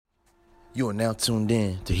You are now tuned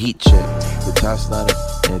in to Heat Check with Ty Snyder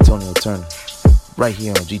and Antonio Turner, right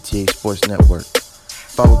here on GTA Sports Network.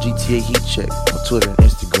 Follow GTA Heat Check on Twitter and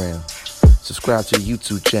Instagram. Subscribe to the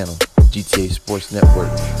YouTube channel, GTA Sports Network,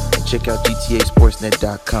 and check out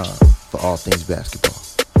GTASportsNet.com for all things basketball.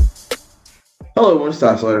 Hello, everyone. It's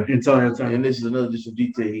Ty Snyder. Antonio Turner. And this is another edition of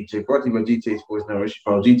GTA Heat Check, brought to you by GTA Sports Network. You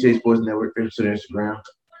follow GTA Sports Network, Facebook, and Instagram.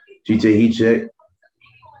 GTA Heat Check.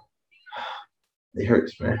 It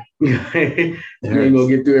hurts, man. You ain't gonna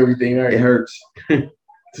get through everything, all right? It hurts.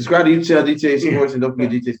 Subscribe to YouTube, GTA Sports, and don't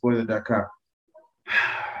forget GTASports.com.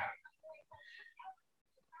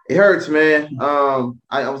 It hurts, man. I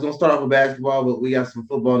was gonna start off with basketball, but we got some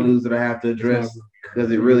football news that I have to address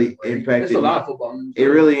because it really impacted. There's a lot of football news. It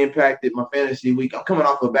really impacted my fantasy week. I'm coming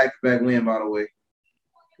off a back-to-back win, by the way,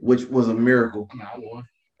 which was a miracle.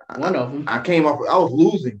 One of them. I was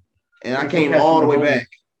losing, and I came all the way back.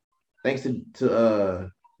 Thanks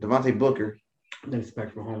to Devontae Booker. Thanks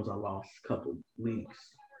back from Holmes, I lost a couple weeks.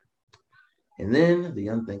 And then the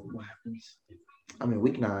unthinkable happens.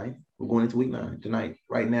 Week 9. We're going into week 9 tonight.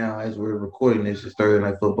 Right now, as we're recording this, it's Thursday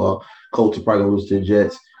Night Football. Colts are probably going to lose to the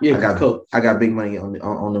Jets. Yeah, I got big money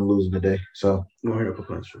on them losing today. So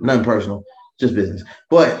nothing personal, just business.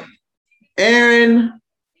 But Aaron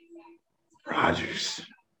Rodgers.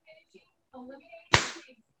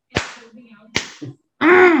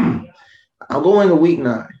 I'm going to week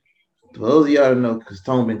 9. For those of y'all that know, because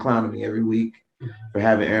Tone been clowning me every week for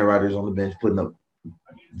having Aaron Rodgers on the bench putting up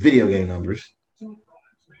video game numbers.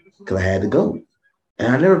 Because I had the GOAT.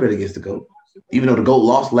 And I never bet against the GOAT. Even though the GOAT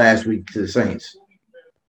lost last week to the Saints.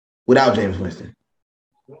 Without James Winston.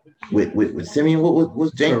 With Simeon, what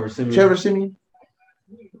was James? Trevor Simeon?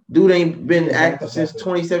 Dude ain't been active since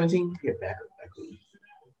 2017. Get back.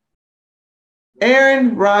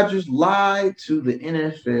 Aaron Rodgers lied to the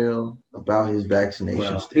NFL about his vaccination.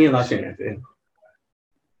 Well, he ain't lied to the NFL.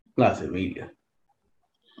 Lied to the media.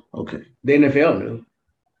 Okay. The NFL knew.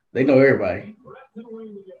 They know everybody.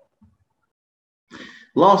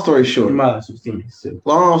 Long story short.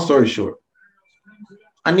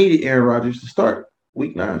 I needed Aaron Rodgers to start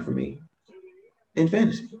week 9 for me in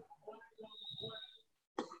fantasy.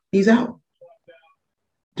 He's out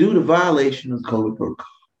due to violation of the COVID protocol.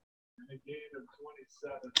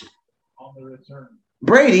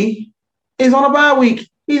 Brady is on a bye week.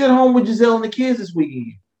 He's at home with Giselle and the kids this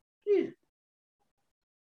weekend. Yeah.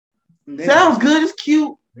 Sounds good. It's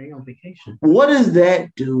cute. They on vacation. What does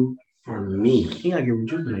that do for me? He gotta get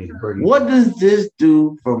rejuvenated, Brady. What does this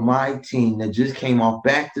do for my team that just came off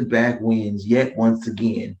back-to-back wins yet once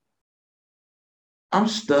again? I'm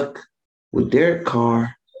stuck with Derek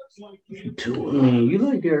Carr and Tua. You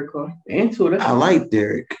like Derek Carr and Tua. I like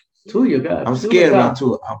Derek. Tua, you got. I'm scared about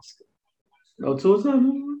Tua. No, Tua's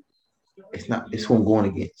not. It's who I'm going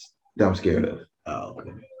against that I'm scared of. Oh,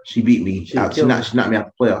 okay. She beat me out. She knocked me out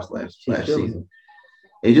the playoffs last season.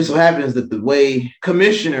 It just so happens that the way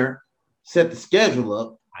commissioner set the schedule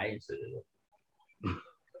up,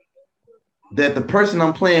 that the person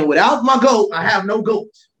I'm playing without my GOAT, I have no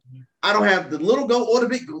GOAT. I don't have the little GOAT or the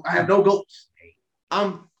big GOAT. I have no GOATs.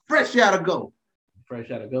 I'm fresh out of GOAT.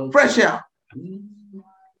 Fresh out of GOAT? Fresh out.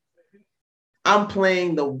 I'm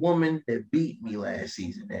playing the woman that beat me last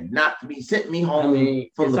season and knocked me, sent me home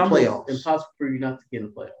from the playoffs. It's impossible for you not to get in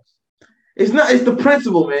the playoffs. It's not. It's the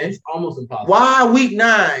principle, man. It's almost impossible. Why week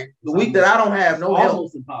 9, the week that I don't have no help,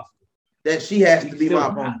 almost impossible. That she has to be my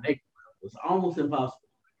opponent. It's almost impossible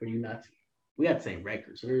for you not to. We got the same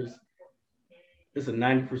records. It's a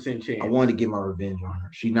 90% chance. I wanted to get my revenge on her.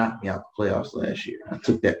 She knocked me out the playoffs last year. I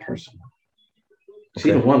took that personally.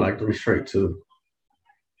 She done won like 3 straight too.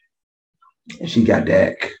 And she got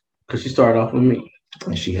Dak. Because she started off with me.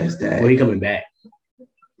 And she has Dak. Well, he coming back.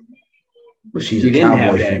 But she's a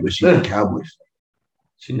Cowboys fan. But she's a Cowboys fan.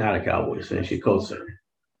 She's not a Cowboys fan. She's a Colts fan.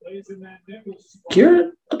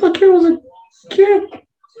 Kira? I thought Kira was a Kira.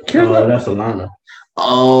 Oh, that's Alana.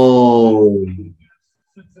 Oh.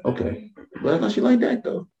 Okay. But I thought she liked Dak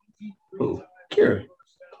though. Who? Kira.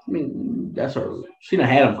 That's her. She done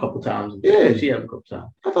had him a couple times. Yeah. She had him a couple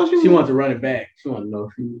times. I thought she wanted to run it back. She wanted to know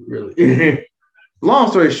if he really. Long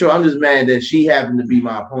story short, I'm just mad that she happened to be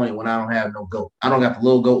my opponent when I don't have no GOAT. I don't got the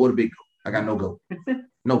little GOAT or the big GOAT. I got no GOAT.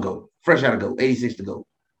 No GOAT. Fresh out of GOAT. 86 to GOAT.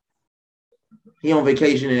 He on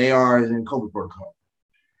vacation and AR is in COVID protocol.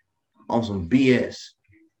 On some BS.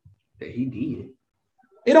 That he did.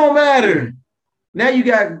 It don't matter. Now you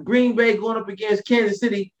got Green Bay going up against Kansas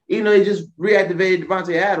City, even though they just reactivated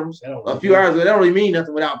Devontae Adams a few hours ago. That don't really mean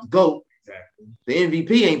nothing without the GOAT. Exactly. The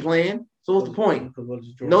MVP ain't playing. So what's the point?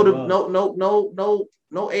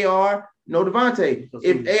 No AR, No Devontae.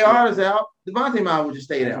 If AR is out, Devontae might would just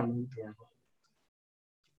stay out.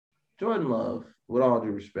 Jordan Love, with all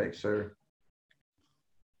due respect, sir,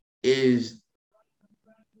 is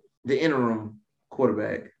the interim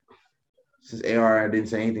quarterback. Since AR didn't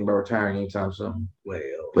say anything about retiring anytime soon. Well,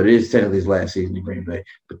 but it is technically his last season in Green Bay.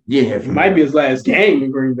 But yeah, it might be his last game in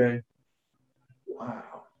Green Bay. Wow.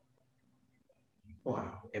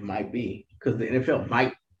 It might be because the NFL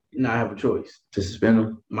might not have a choice to suspend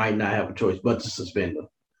him. Might not have a choice, but to suspend him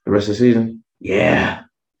the rest of the season. Yeah,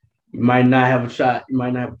 you might not have a shot. You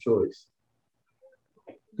might not have a choice.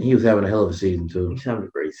 He was having a hell of a season too. He's having a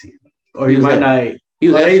great season. Or he might not.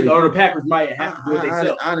 Or the Packers might have to do it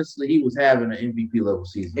themselves. Honestly, he was having an MVP level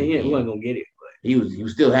season. And he wasn't gonna get it, but he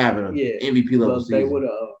was still having an MVP level season. They would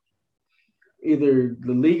either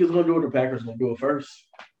the league is gonna do it, or the Packers gonna do it first.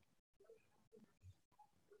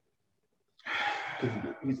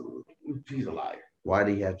 He's a liar. Why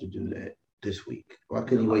did he have to do that this week? Why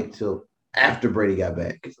couldn't he wait till after Brady got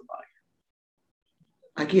back? He's a liar.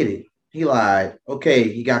 I get it. He lied.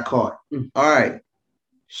 Okay, he got caught. All right.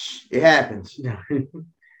 It happens.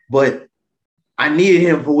 But I needed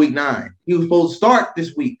him for week 9. He was supposed to start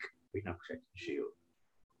this week. We're not protecting the shield.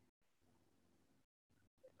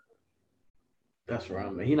 That's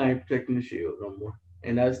right, man. He's not even protecting the shield no more.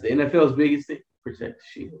 And that's the NFL's biggest thing. Protect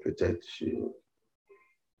the shield. Protect the shield.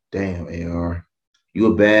 Damn, AR. You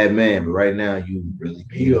a bad man, but right now you really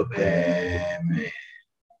be a bad man.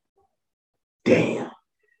 Damn.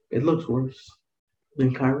 It looks worse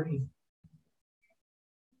than Kyrie.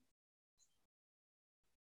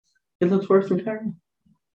 It looks worse than Kyrie.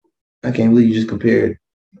 I can't believe you just compared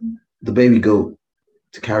the baby goat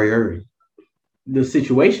to Kyrie Irving. The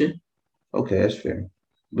situation. Okay, that's fair.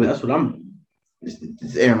 But that's what I'm.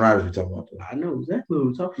 It's Aaron Rodgers we're talking about. I know exactly what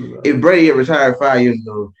we're talking about. If Brady had retired 5 years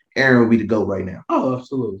ago, Aaron would be the GOAT right now. Oh,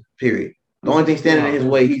 absolutely. Period. The only thing standing in his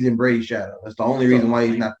way, he's in Brady's shadow. That's the only reason why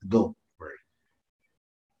he's not the GOAT.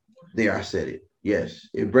 There, I said it. Yes.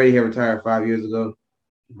 If Brady had retired 5 years ago,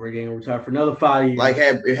 Brady ain't gonna retire for another 5 years. Like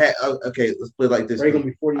okay, let's put it like this. Brady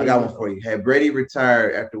gonna be 40 I got one for you. Had Brady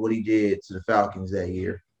retired after what he did to the Falcons that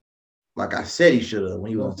year, like I said he should have when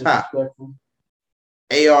he was on top,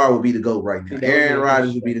 AR would be the GOAT right now. Aaron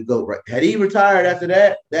Rodgers would be the GOAT right. Had he retired after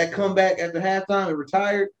that comeback after halftime and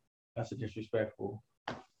retired, that's a disrespectful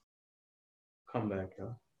comeback,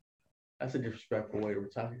 yo. That's a disrespectful way to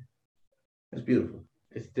retire. That's beautiful.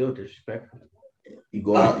 It's still disrespectful. You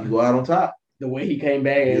go out on top. The way he came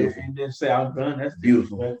back and just say I'm done, that's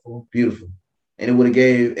beautiful. Beautiful. And it would have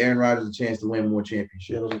gave Aaron Rodgers a chance to win more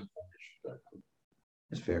championships.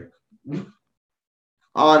 That's fair.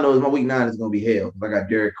 All I know is my week 9 is gonna be hell. I got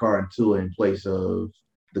Derek Carr and Tua in place of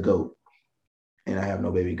the GOAT. And I have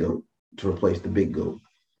no baby GOAT to replace the big GOAT.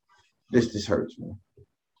 This hurts, man.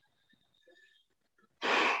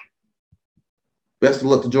 Best of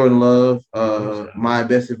luck to Jordan Love. My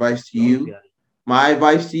best advice to you. My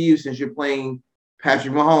advice to you, since you're playing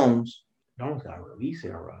Patrick Mahomes. Don't got release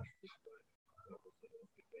Aaron Rodgers.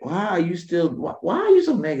 Why are you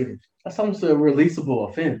so negative? That's almost a releasable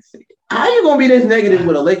offense. How you gonna be this negative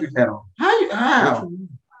with a Lakers hat on? How?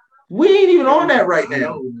 We ain't even on that right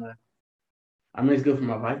now. I mean, it's good for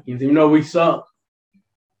my Vikings, even though we suck.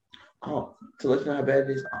 Oh, to let you know how bad it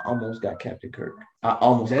is, I almost got Captain Kirk. I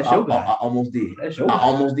almost did. That's your guy. I almost did. That's your guy.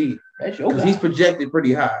 Because he's projected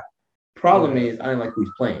pretty high. Problem is, I didn't like who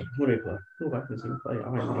he's playing. Who they play? Who Vikings play? I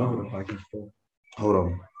don't even know who the Vikings play. Hold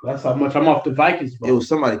on. That's how much I'm off the Vikings. It was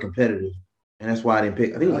somebody competitive, and that's why I didn't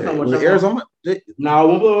pick. I think it was Arizona.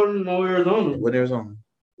 No, Arizona. What Arizona?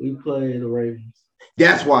 We play the Ravens.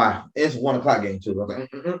 That's why. It's 1:00 game too. I was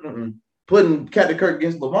like, putting Captain Kirk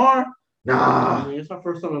against Lamar. Nah. It's our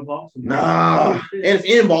first time in Baltimore. Nah. And it's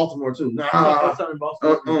in Baltimore too. Nah. It's our first time in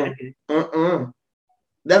Baltimore.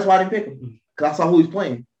 That's why I didn't pick him. Because I saw who he's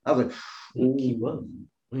playing. I was like, keep up.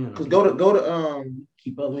 Because go to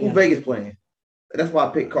keep up. Who Vegas playing? That's why I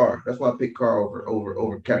picked Carr. That's why I picked Carr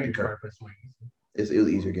over Captain Kirk. It was an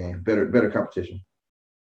easier game. Better competition.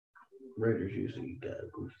 Raiders usually got a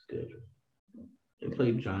good schedule. They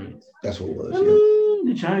played Giants. That's what it was.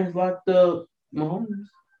 The Giants locked up Mahomes.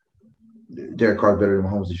 Derek Carr's better than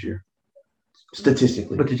Mahomes this year.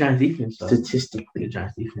 Statistically. But the Giants defense, though. Statistically. The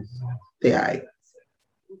Giants defense. They all right.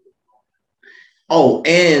 Oh,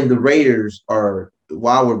 and the Raiders are,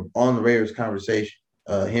 while we're on the Raiders conversation,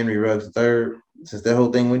 Henry Ruggs III, since that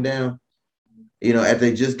whole thing went down, after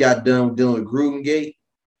they just got done dealing with Gruden Gate,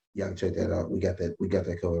 y'all can check that out. We got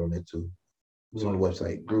that covered on that too. It's on the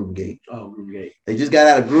website, Gruden Gate. Oh, Gruden Gate. They just got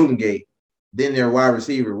out of Gruden Gate. Then their wide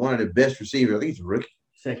receiver, one of the best receivers, I think he's a rookie.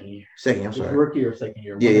 Second year. I'm sorry. Rookie or second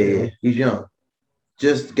year? Yeah. He's young.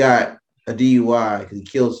 Just got a DUI because he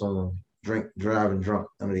killed someone driving drunk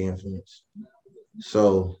under the influence.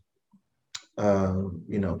 So,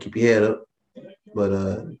 keep your head up,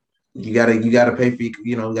 but you gotta pay for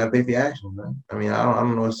your actions, man. I mean, I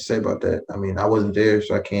don't know what to say about that. I mean, I wasn't there,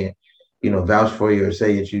 so I can't vouch for you or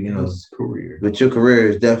say that his career. But your career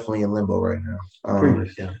is definitely in limbo right now. Pretty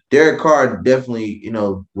much, yeah. Derek Carr definitely,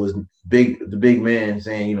 was the big man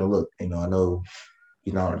saying, look, I know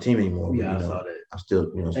he's not on our team anymore. Yeah, but, I saw that. I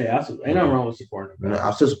still, Hey, ain't nothing wrong with supporting him.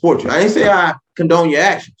 I still support you. I didn't say I condone your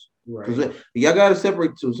actions. Right. Because y'all got to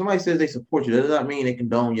separate two. Somebody says they support you. That does not mean they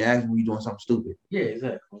condone your actions when you're doing something stupid. Yeah,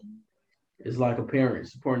 exactly. It's like a parent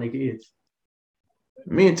supporting their kids.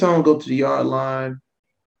 Me and Tone go to the yard line.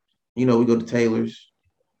 We go to Taylor's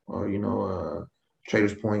or,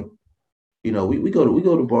 Traders Point. We go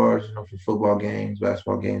to bars, for football games,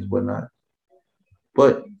 basketball games, whatnot.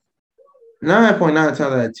 But 9.9 times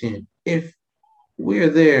out of 10, if we're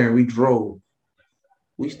there and we drove,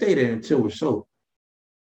 we stay there until we're sober.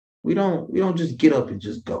 We don't just get up and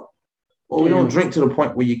just go. Or we don't drink to the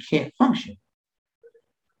point where you can't function.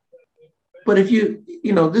 But if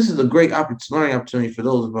this is a great learning opportunity for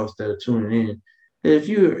those of us that are tuning in. That if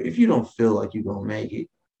you don't feel like you're gonna make it,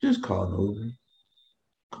 just call an Uber,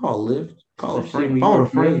 call Lyft, call a friend, phone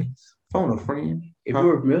a friend. If you're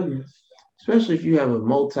worth millions, especially if you have a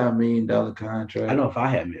multi-million-dollar contract. I know if I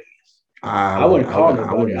had millions, I wouldn't call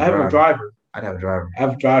nobody. I have a driver. I'd have a driver. I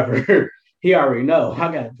have a driver. He already know.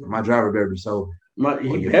 I got my driver better be sober. Or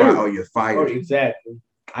you're fired. Oh, exactly.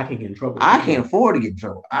 I can get in trouble. I can't afford to get in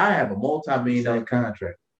trouble. I have a multi-million-dollar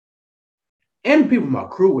contract. And people in my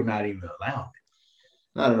crew would not even allow it.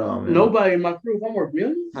 Not at all, man. Nobody in my crew. If I'm worth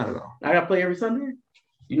millions, not at all. I got to play every Sunday.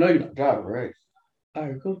 You're not driving, right? All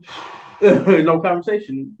right, cool. No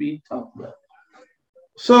conversation be talked about.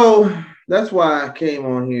 So that's why I came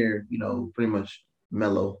on here, pretty much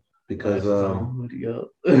mellow because because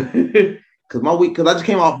I just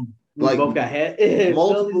came off we both got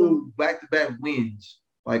multiple back-to-back wins.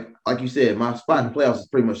 Like you said, my spot in the playoffs is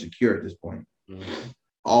pretty much secure at this point. Mm-hmm.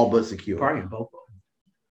 All but secure. Probably in both of them.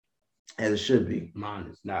 As it should be. Mine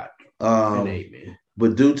is not.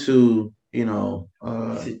 But due to Aaron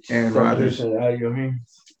Rodgers out of your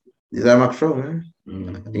hands. Is out of my control, man.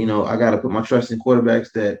 Mm-hmm. I got to put my trust in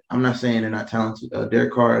quarterbacks that I'm not saying they're not talented.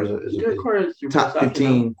 Derek Carr is a top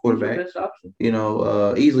 15 quarterback.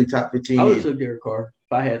 Easily top 15. I would have Derek Carr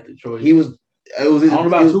if I had the choice. It was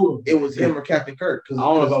him or Captain Kirk. I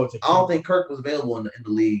don't think Kirk was available in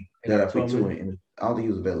the league that I picked two in. I don't think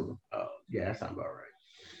he was available. Oh, yeah, that sounds about right.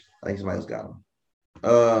 I think somebody else got him.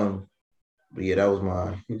 But yeah, that was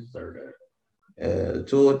my the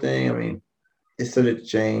Tua thing. I mean, it's subject to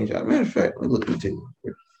change. As a matter of fact, let me look at the table.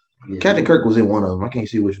 Captain Kirk was in one of them. I can't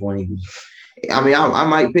see which one he was. I mean, I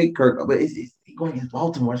might pick Kirk, but it's going against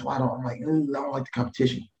Baltimore. That's why I don't like the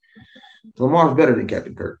competition. Lamar's better than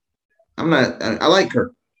Captain Kirk. I like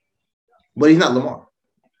Kirk, but he's not Lamar.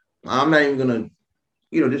 I'm not even gonna,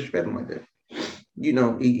 disrespect him like that.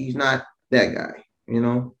 He's not that guy.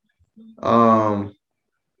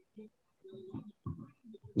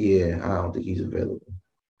 Yeah, I don't think he's available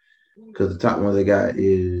because the top one they got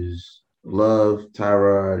is Love,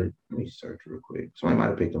 Tyrod. Let me search real quick. Somebody might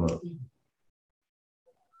have picked him up.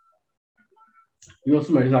 You know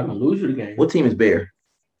somebody's not gonna lose you the game. What team is Bair?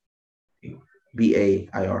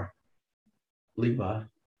 Bair. Levi.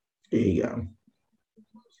 There you go.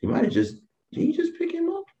 He might have just. Did he just pick him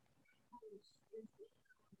up?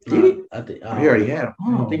 Did he? I think he already had him.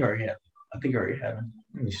 I think I already had him.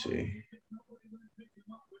 Let me see.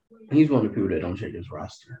 He's one of the people that don't check his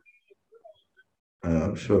roster.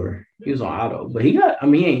 Sure. He was on auto, but he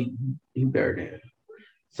ain't better than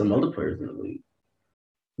some other players in the league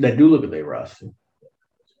that do look at their roster.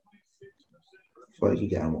 I feel like he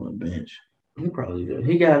got him on the bench. He probably did.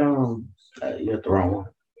 He got you got the wrong one.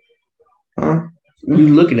 Huh?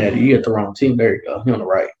 You looking at it, you got the wrong team. There you go. He on the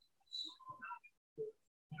right.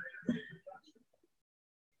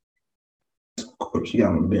 Of course, he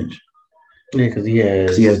got him on the bench. Yeah, because he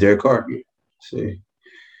has Derek Carr. See,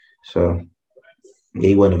 so yeah,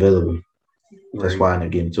 he wasn't available. That's why I ended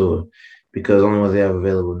up getting to it because the only ones they have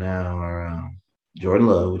available now are Jordan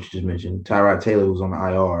Love, which you just mentioned, Tyrod Taylor, who's on the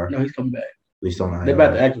IR. No, he's coming back. He's on the IR. They're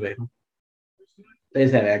about to activate him. They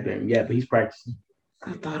just had to activate him. Yeah, but he's practicing.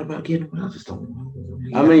 I thought about getting him, but I just don't know.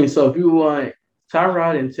 I mean, so if you want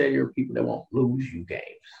Tyrod and Taylor, are people that won't lose you games.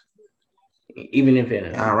 Even if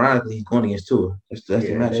it ironically he's going against Tua. That's the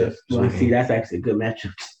matchup. That's actually a good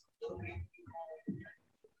matchup.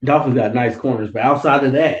 Dolphins got nice corners, but outside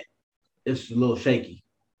of that, it's a little shaky.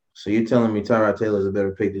 So you're telling me Tyrod Taylor is a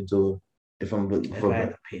better pick than Tua if I'm looking for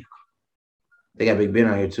a pick. They got Big Ben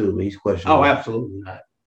out here too, but he's Oh, questionable. absolutely not.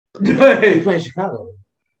 He's playing Chicago.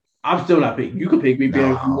 I'm still not picking. You can pick Big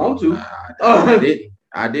Ben if you want to.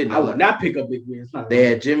 I didn't. I would not pick up Big Ben. It's not They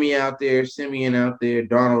had Jimmy out there, Simeon out there,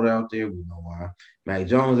 Darnold out there. We know why. Mac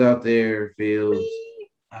Jones out there, Fields.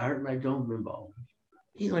 I heard Mac Jones been balling.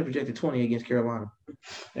 He's only projected 20 against Carolina.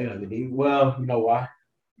 They got the Well, you know why?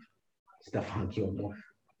 Stephon Gilmore.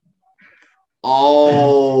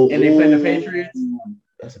 Oh, and they play the Patriots.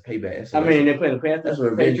 That's a payback. They play the Panthers. That's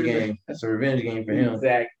a revenge game. That's a revenge game for him.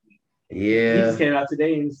 Exactly. Yeah. He just came out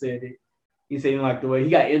today and said it. He said he didn't like the way he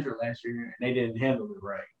got injured last year and they didn't handle it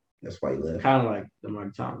right. That's why he left. Kind of like the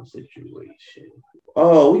Mike Thomas situation.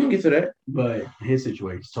 Oh, we can get to that. But his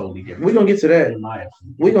situation is totally different. We're going to get to that. In my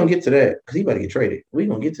opinion. We're going to get to that because he about to get traded. We're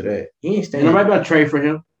going to get to that. He ain't standing. And I'm about to trade for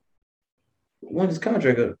him. When's his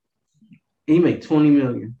contract up? He make $20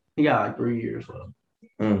 million. He got like 3 years left.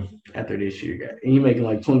 After this year, and he making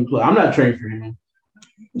like 20 plus. I'm not trading for him.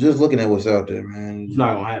 Just looking at what's out there, man. It's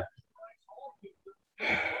not going to happen.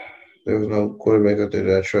 There was no quarterback out there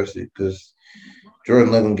that I trusted because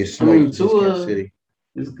Jordan Love gets smoked in Kansas City.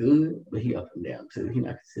 It's good, but he up and down too. He's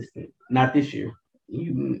not consistent. Not this year.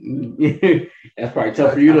 That's probably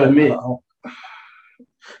tough for you to admit.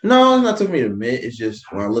 No, it's not tough for me to admit. It's just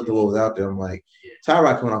when I looked at what was out there, I'm like,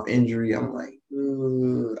 Tyrod coming off injury. I'm like,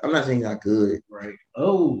 I'm not saying he's not good. Right.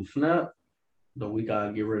 Oh, snap. The week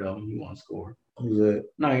I get rid of him, he won't score. Who's that?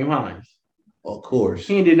 Naeem Hines. Of course.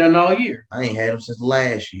 He ain't did nothing all year. I ain't had him since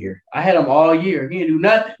last year. I had him all year. He didn't do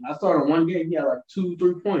nothing. I started one game. He had like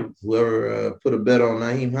 2-3 points. Whoever put a bet on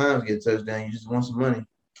Naeem Hines get a touchdown, you just want some money.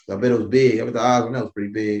 I bet it was big. I bet the odds on that was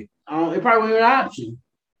pretty big. It probably wasn't an option.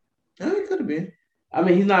 It could have been. I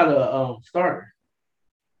mean, he's not a starter.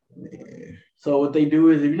 Yeah. So what they do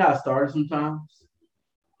is if you're not a starter sometimes,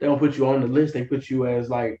 they don't put you on the list. They put you as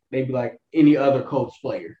like, they be like any other Colts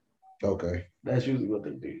player. Okay. That's usually what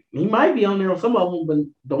they do. He might be on there on some of them, but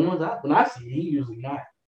the ones when I see it, he usually not.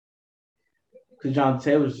 Because Jonathan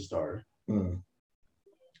Taylor's the starter.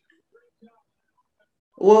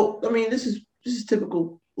 Well, I mean, this is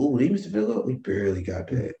typical. Ooh, did he miss the field goal? We barely got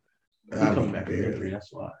that. He come back from injury,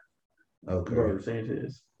 that's why. Okay. Bro,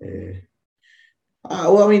 Sanchez. Yeah.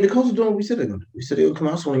 Well, I mean, the Colts are doing what we said they're going to do. We said they would come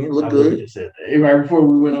out swinging, look good. Just said that. Right before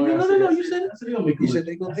we went on. No, you said it. They're going to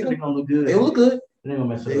look good. They look good. They're going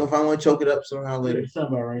to mess it up. They're going to find one to choke it up somehow later.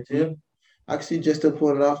 Something about right, too. I can see just still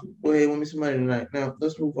pulling it off. Go ahead, win me some money tonight. Now,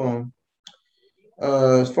 let's move on.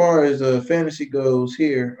 As far as fantasy goes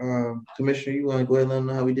here, Commissioner, you want to go ahead and let them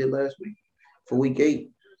know how we did last week for week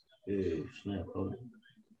 8? Yeah, snap.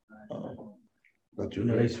 But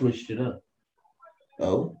they switched it up.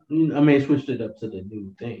 Oh? I mean, they switched it up to the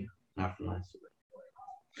new thing, not from last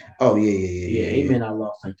week. Oh, yeah. 8 men I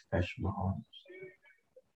lost like to Patrick Mahomes.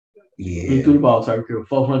 Yeah. He threw the ball to Tyreek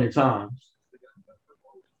 400 times.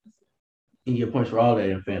 You get points for all that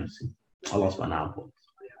in fantasy. I lost by 9 points.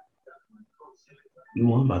 You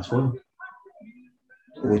won by 12.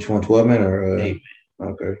 Which one, 12 men or 8 men?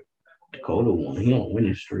 Okay. Dakota won. He don't win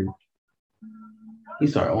his streak. He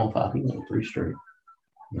started 1-5. He won 3 straight.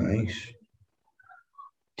 Nice.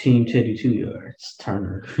 Team Teddy 2 yards.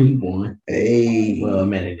 Turner. He won. Hey. Well,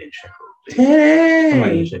 man, they didn't check. Hey.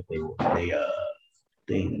 Somebody didn't check they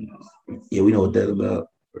things. Yeah, we know what that's about.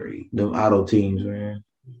 Great. Them auto teams, man.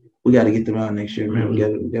 We got to get them out next year, man. We got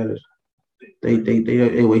to.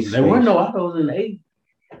 They waste. There weren't no autos in the 8.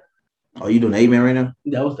 Oh, you doing the 8 man right now?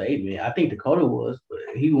 That was the 8 man. I think Dakota was, but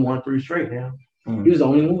he won 3 straight now. He was the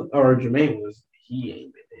only one, or Jermaine was. He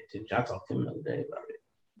ain't been there. I talked to him the other day about it.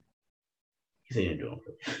 He said he didn't do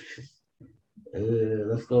it.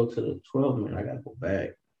 Let's go to the 12 man. I got to go back.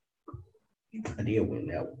 I did win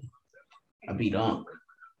that one. I beat Unc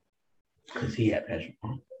because he had Patrick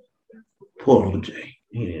Mahomes. Poor Uncle Jay.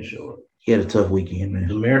 He didn't show up. He had a tough weekend, man.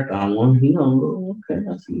 The marathon one, he don't okay.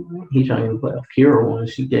 I see. He trying to play off. Kira won.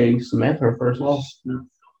 She gave Samantha her first loss.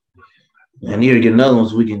 I need to get another one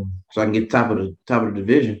so I can get top of the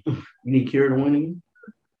division. You need Kira to win again?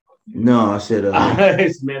 No, I said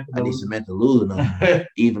Samantha. I need Samantha to lose another.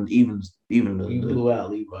 even you blew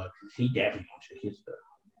out Levi. He definitely gonna check his stuff.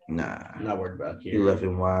 Nah, I'm not worried about Kira. You left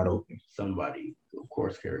him wide open. Somebody, of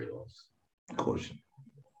course, Carrie lost. Of course.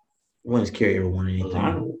 When has Carrie ever won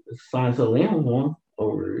anything? Signed to Lamb won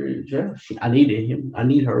over Jeff. I needed him. I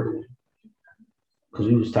need her to win. Because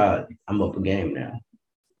we was tied. I'm up a game now.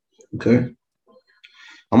 Okay.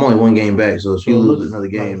 I'm only 1 game back, so if you lose another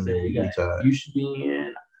game, you'll be tied. You should be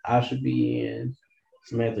in. I should be in.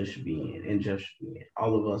 Samantha should be in. And Jeff should be in.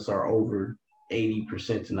 All of us are over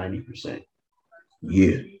 80% to 90%.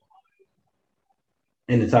 Yeah.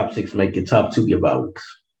 And the top 6 make it. Top 2 get votes.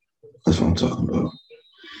 That's what I'm talking about.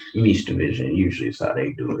 in each division. Usually, it's how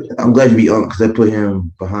they do it. I'm glad you be on because they put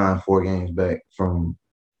him behind 4 games back from.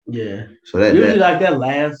 Yeah. So that usually that, like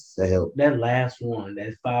that helped. That last one,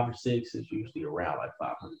 that 5 or 6 is usually around like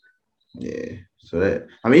 500. Yeah. So that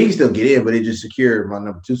he can still get in, but it just secured my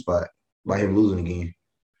number 2 spot by him losing again.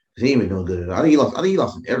 He ain't been doing good at all. I think he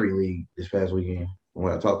lost in every league this past weekend from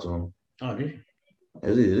when I talked to him. Oh, did he?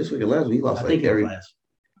 Was it this week or last week? He lost every. Last.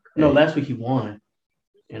 No, last week he won.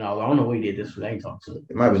 And I don't know what he did this week. I ain't talked to him.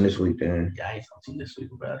 It might have been this week then. Yeah, I ain't talked to him this week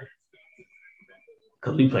about it.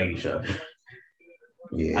 Because we played each other.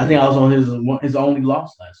 Yeah. I think I was on his only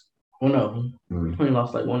loss last one of them. He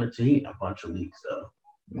lost like 1 or 2. He in a bunch of leagues though.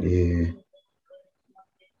 Yeah.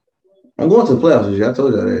 I'm going to the playoffs this year. I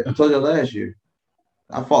told you that. I told you last year.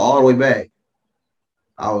 I fought all the way back.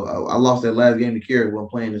 I lost that last game to Kerry while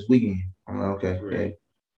playing this weekend. I'm like, okay, hey,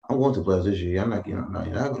 I'm going to the playoffs this year. I'm not getting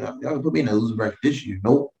y'all gonna put me in a losing bracket this year.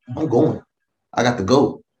 Nope, I'm going. I got to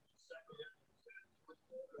go.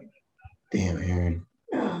 Damn, Aaron.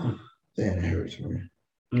 Damn, that hurts, man.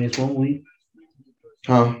 It's 1 week.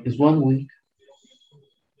 Huh? It's 1 week.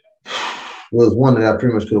 Well, it's one that I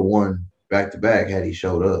pretty much could have won back to back had he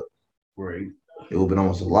showed up. Right. It would have been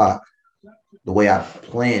almost a lock. The way I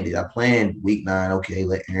planned it, I planned week 9. Okay,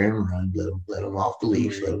 let Aaron run, let him off the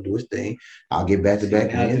leash, let him do his thing. I'll get back to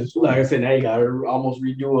back. Like I said, now you gotta almost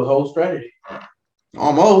redo a whole strategy.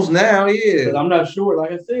 Almost now, yeah. Because I'm not sure.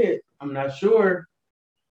 Like I said, I'm not sure,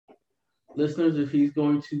 listeners, if he's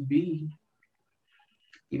going to be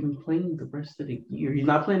even playing the rest of the year. He's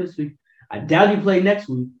not playing this week. I doubt he play next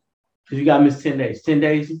week because you got to miss 10 days. 10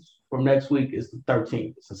 days from next week is the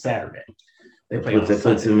 13th. It's a Saturday. That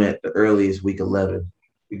puts him at the earliest week 11.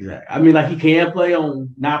 Exactly. I mean, like he can play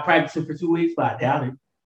on not practicing for 2 weeks, but I doubt it.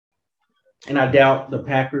 And I doubt the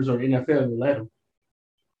Packers or NFL will let him.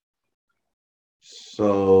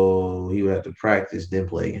 So he would have to practice, then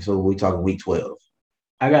play. So we talking week 12.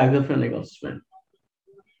 I got a good feeling they're going to suspend him.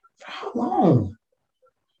 For how long?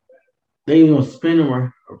 They either going to suspend him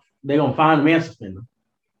or they're going to find him and suspend him.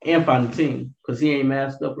 And find the team because he ain't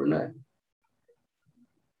masked up or nothing.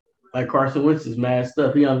 Like Carson Wentz is masked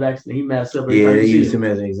up. He unvaccinated. He masked up. Yeah, they used him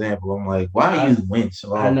as an example. I'm like, why use Wentz?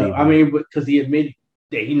 I know. People? I mean, because he admitted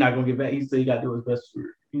that he's not going to get back. He said he got to do his best for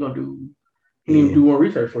it. He going to do. He didn't even do more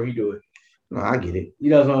research before he do it. No, I get it.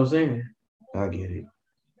 You know what I'm saying? I get it.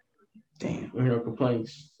 Damn. No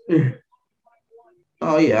complaints.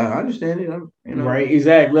 Oh yeah, I understand it. Right,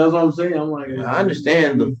 exactly. That's what I'm saying. I'm like, I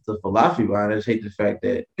understand the philosophy behind it. I just hate the fact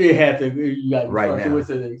that it had to. You got right now. With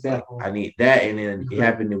an example. I need that, and then it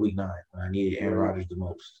happened in week 9. I needed Aaron Rodgers the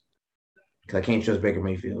most because I can't trust Baker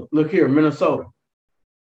Mayfield. Look here, Minnesota.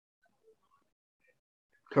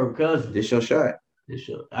 Kirk Cousins. This your shot.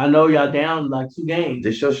 I know y'all down like 2 games.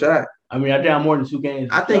 This your shot. I mean, I down more than 2 games.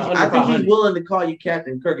 I think he's willing to call you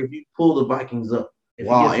Captain Kirk if you pull the Vikings up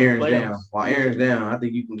while Aaron's down. While Aaron's down, I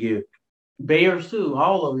think you can give Bears too.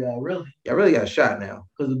 All of y'all really. Y'all really got a shot now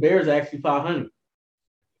because the Bears are actually 500.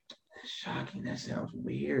 That's shocking. That sounds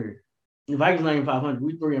weird. The Vikings not even 500.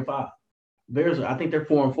 We 3-5. Bears are. I think they're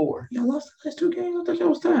 4-4. Y'all lost the last 2 games. I thought y'all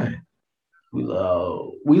was tied. We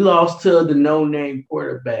lost to the no-name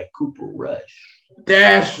quarterback Cooper Rush.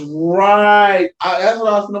 That's right. That's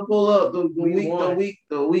what I was gonna pull up. The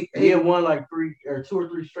week. We had won like 2 or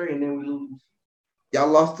 3 straight, and then we lose. Y'all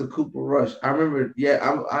lost to Cooper Rush. I remember.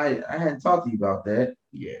 Yeah, I hadn't talked to you about that.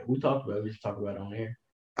 Yeah, we talked about it. We just talked about it on air.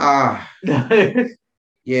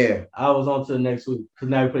 Yeah. I was on to the next week because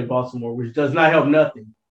now we play Baltimore, which does not help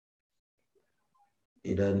nothing.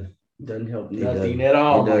 It doesn't. Doesn't help nothing at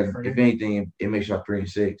all. If anything, it makes y'all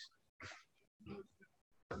 3-6.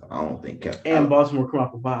 I don't think Captain. And Baltimore come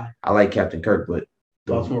off a bye. I like Captain Kirk, but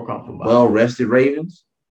Baltimore come off a bye. Well rested Ravens.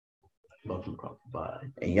 Baltimore come off a bye.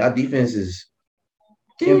 And y'all defense is.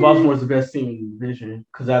 And Baltimore's the best team in the division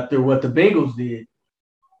because after what the Bengals did.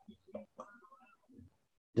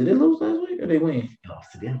 Did they lose last week or they win? They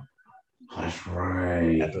lost to them. That's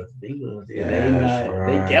right. After the Bengals did. Yeah,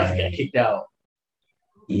 they definitely got kicked out.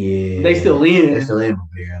 Yeah. They still in. They still in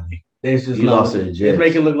barely. It's just lost to the Jets. It's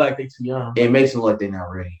making it look like they're too young. It makes it look like they're not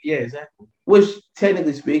ready. Yeah, exactly. Which,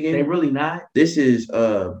 technically speaking, they're really not. This is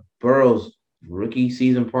Burrow's rookie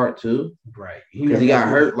season part 2. Right. Because he got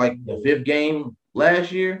hurt like the 5th game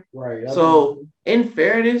last year. Right. So, in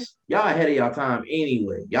fairness, y'all ahead of y'all time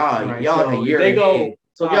anyway. Y'all like a year ahead.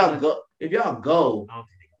 So if y'all go,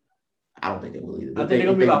 I don't think they will either. I think they're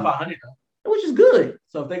gonna be about 500 though. Which is good.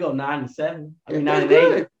 So if they go 9-7, I mean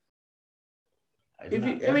 9-8.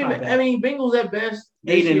 Bengals at best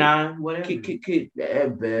 8-9, whatever.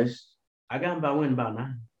 At best, I got them about winning about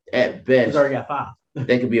 9. At best, he's already got 5.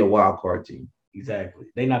 They could be a wild card team. Exactly.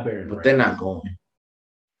 They're not better, but they're not going.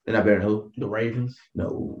 They're not better than who? The Ravens.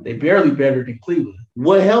 No. They barely better than Cleveland.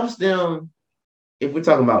 What helps them, if we're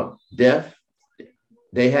talking about depth,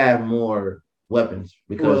 they have more weapons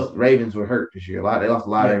because Ravens were hurt this year. They lost a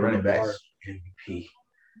lot of their running backs. MVP.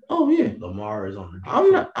 Oh yeah, Lamar is on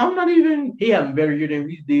the. I'm not even. He having a better year than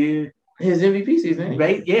we did. His MVP season.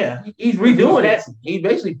 Yeah, he's redoing it. He's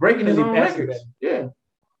basically breaking his own records. Yeah,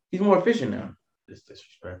 he's more efficient now. It's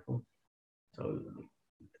disrespectful. So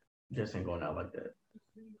just ain't going out like that.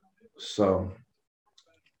 So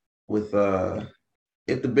with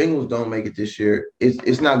if the Bengals don't make it this year,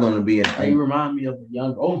 it's not going to be You remind me of a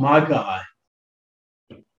young. Oh my God.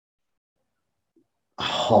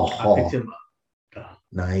 I picked him up.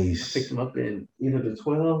 Nice. I picked him up in either the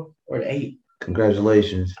 12 or the 8.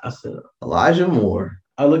 Congratulations. I said Elijah Moore.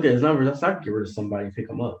 I looked at his numbers. I said I could get rid of somebody and pick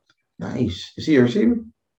him up. Nice. Is he a receiver?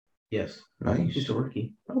 Yes. Nice. He's a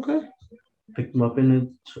rookie. Okay. Picked him up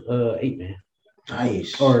in the 8-man.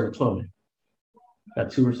 Nice. Or the 12-man.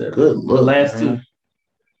 Got 2 receptions. Good look. The last 2.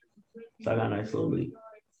 So I got a nice little lead.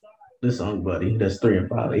 This young buddy, that's 3 and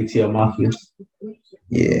 5. ATL Mafia.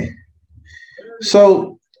 Yeah.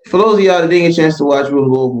 So for those of y'all that didn't get a chance to watch, we'll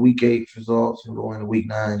go over week 8 results and go into week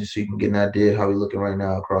 9 just so you can get an idea how we're looking right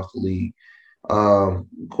now across the league. Of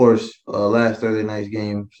course, last Thursday night's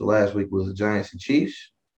game, so last week was the Giants and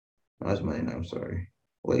Chiefs. Oh, that's Monday night, I'm sorry.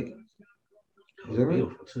 Wait. Is that right?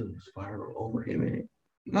 Beautiful too. Spiral over here, man.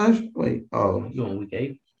 No, wait. Oh. You on week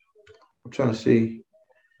 8? I'm trying to see.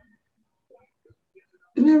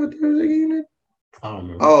 Didn't they have a Thursday game then? I don't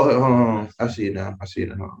remember. Oh, hold on. I see it now.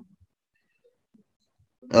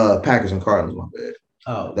 Packers and Cardinals, my bad.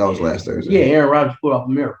 Oh, that was last Thursday. Yeah, Aaron Rodgers pulled off a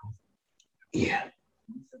miracle. Yeah.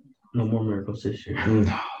 No more miracles this year.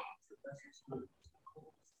 No.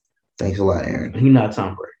 Thanks a lot, Aaron. He's not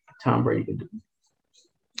Tom Brady. Tom Brady can do it.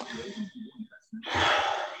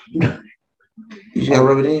 You just got to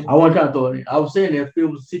rub it in? I wasn't trying to throw it in. I was saying that if it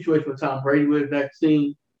was a situation where Tom Brady with a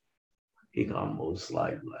vaccine, he can almost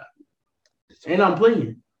slide left. And I'm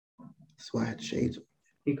playing. That's why I had to shades.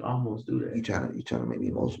 He can almost do that. You trying to make me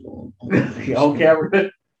emotional. On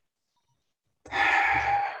camera.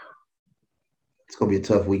 It's going to be a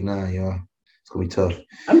tough week 9, y'all. It's going to be tough.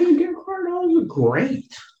 I mean, Derek Carr is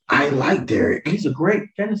great. I like Derek. He's a great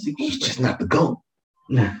fantasy player. He's just not the GOAT.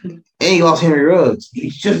 And he lost Henry Ruggs.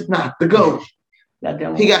 He's just not the GOAT.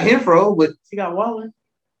 He got Henfro, but he got Waller.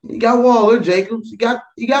 He got Waller, Jacobs. He got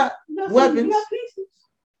weapons. He got pieces.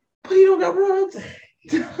 But he don't got Ruggs.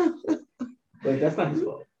 But that's not his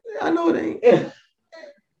fault. I know it ain't.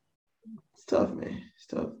 It's tough, man. It's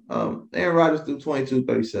tough. Aaron Rodgers threw 22-37,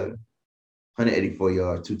 184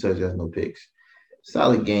 yards, 2 touchdowns, no picks.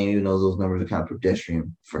 Solid game, even though those numbers are kind of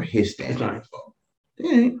pedestrian for his standards. It's not his fault. It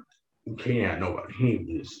ain't. He ain't nobody. He ain't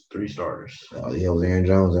just 3 starters. Oh, yeah, it was Aaron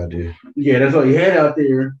Jones out there. Yeah, that's all he had out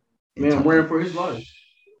there. Man, I'm running for his life.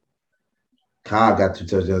 Cobb got 2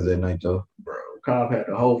 touchdowns that night, though. Bro, Cobb had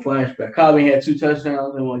the whole flashback. Cobb ain't had 2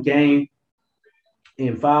 touchdowns in one game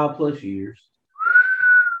in 5+ years.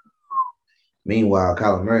 Meanwhile,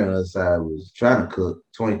 Kyler Murray on the other side was trying to cook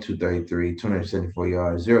 22-33, 274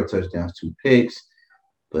 yards, 0 touchdowns, 2 picks.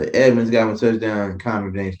 But Edmonds got 1 touchdown and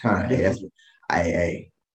Connor James Conner.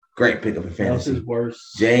 Hey, great pickup in fantasy. That was his worst.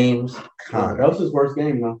 James Conner. That was his worst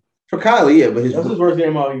game, though. For Kyler, yeah, but that was his worst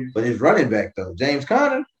game all year. But his running back, though, James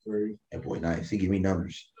Conner, that boy nice. He give me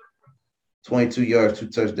numbers. 22 yards, 2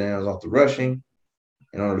 touchdowns off the rushing.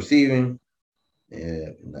 And on the receiving,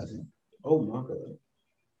 nothing. Oh, my God.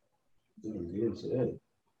 You didn't say that.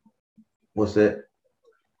 What's that?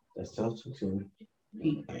 That's Celtics and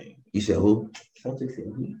Heat. You said who? Celtics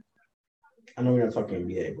and Heat. I know we're not talking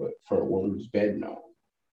NBA, but for when we was betting on.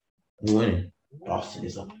 Who winning? Boston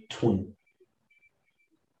is up 20.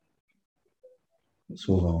 Let's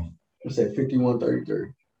move on. I said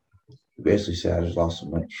 51-33. Basically said I just lost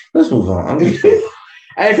some money. Let's move on.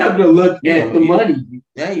 I ain't having to look at the money.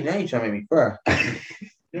 Now you trying to make me cry.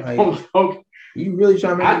 Okay. You really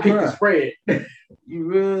trying to make me cry. I picked the spread. You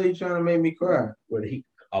really trying to make me cry. Well, he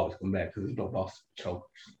always come back because there's no Boston chokers.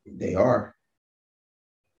 They are.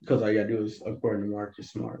 Because all you got to do is, according to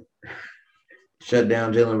Marcus Smart, shut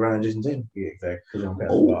down Jalen Brown and Jason Tatum. Yeah, exactly.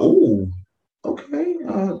 Okay.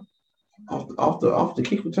 Off the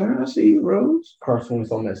kick return, I see you, Rose. Carson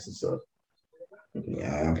Wentz don't mess this up.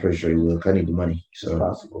 Yeah, I'm pretty sure he will. I need the money. So it's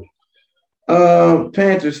possible.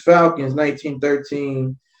 Panthers, Falcons,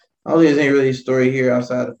 19-13. All this ain't really a story here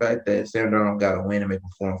outside the fact that Sam Darnold got a win and make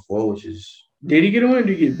him 4-4, which is. Did he get a win or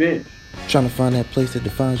did he get bent? Trying to find that place that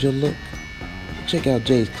defines your look? Check out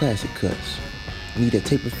Jay's Classic Cuts. Need a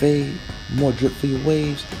taper fade, more drip for your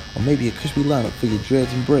waves, or maybe a crispy lineup for your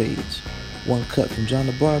dreads and braids? One cut from John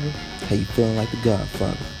the Barber, how you feeling like the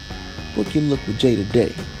Godfather? Book your look with Jay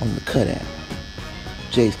today on the Cut app.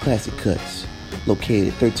 Jay's Classic Cuts, located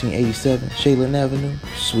at 1387 Shaylin Avenue,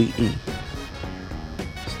 Suite E.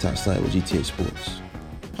 It's Ty Slider with GTA Sports.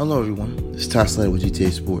 Hello everyone, it's Ty Slider with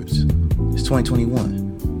GTA Sports. It's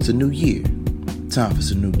 2021, it's a new year, time for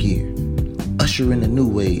some new gear. Usher in the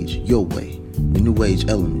new age, your way, the new age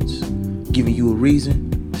elements, giving you a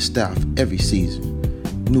reason to style for every season.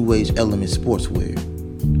 New age element sportswear,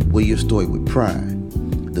 wear your story with pride.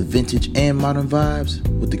 The vintage and modern vibes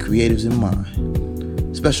with the creatives in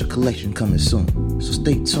mind. Special collection coming soon, so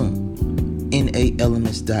stay tuned.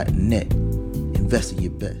 NAElements.net. Invest in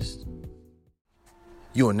your best.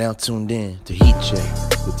 You are now tuned in to Heat Check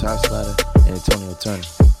with Ty Slider and Antonio Turner,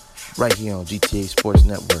 right here on GTA Sports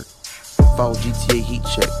Network. Follow GTA Heat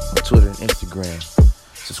Check on Twitter and Instagram.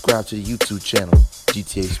 Subscribe to the YouTube channel,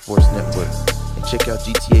 GTA Sports Network, and check out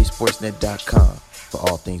GTASportsNet.com for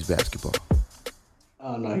all things basketball.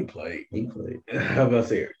 Oh, no, he played. How about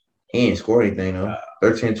that? He didn't score anything, though.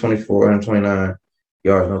 13-24, 129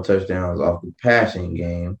 yards, no touchdowns off the passing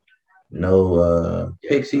game. No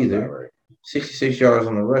picks either. Right. 66 yards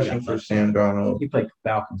on the rushing for Sam Darnold. He played the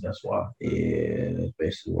Falcons, that's why. Yeah, that's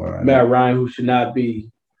basically why. Matt Ryan, who should not be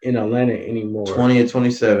in Atlanta anymore.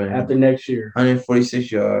 20-27. After next year.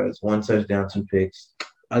 146 yards, one touchdown, two picks.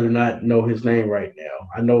 I do not know his name right now.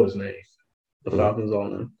 I know his name. The Falcons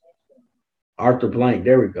owner. Arthur Blank.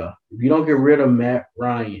 There we go. If you don't get rid of Matt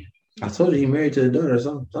Ryan. I told you he married to the daughter or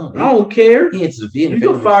something. I don't care. He you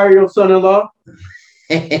can fire your son-in-law.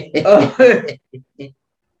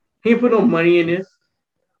 He put no money in this.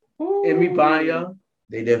 And me buying y'all.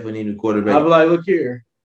 They definitely need a quarterback. I'll be like, look here.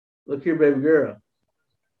 Look here, baby girl.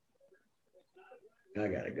 I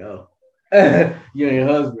gotta go. You and your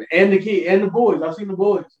husband. And the kid and the boys. I've seen the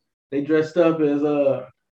boys. They dressed up as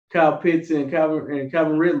Kyle Pitts and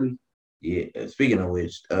Calvin Ridley. Yeah, speaking of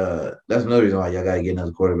which, that's another reason why y'all gotta get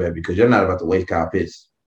another quarterback, because you're not about to waste Kyle Pitts.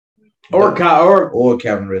 Or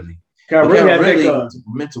Calvin Ridley. Calvin Ridley a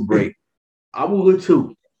mental break. I would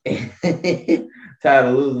too. Tired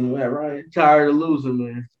of losing, man, right? Tired of losing,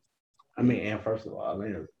 man. I mean, and first of all,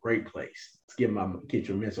 man, it's a great place to get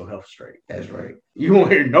your mental health straight. That's right. You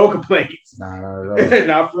won't hear no complaints. Nah, not at all.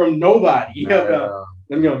 Not from nobody.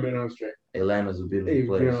 Them young men on straight. Atlanta's a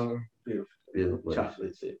beautiful place. Beautiful place.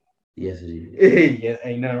 Chocolate city. Yes, it is. Yeah,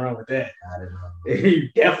 ain't nothing wrong with that. You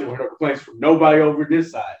definitely heard no complaints from nobody over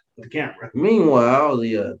this side of the camera. Meanwhile,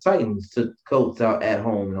 the Titans took Colts out at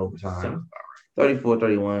home in overtime.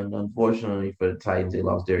 34-31. Unfortunately for the Titans, they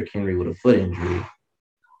lost Derrick Henry with a foot injury.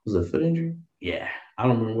 Was it a foot injury? Yeah. I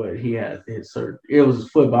don't remember what he had. It was his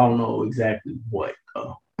foot, but I don't know exactly what.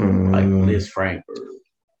 Like Liz Frank or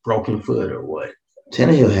broken foot or what.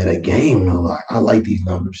 Tannehill had a game, though. I like these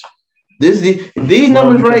numbers. These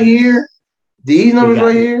numbers right here. These numbers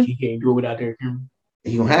right here. He can't do it without Derrick Henry.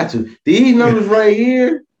 He gonna have to. These numbers right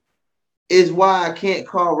here is why I can't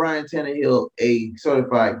call Ryan Tannehill a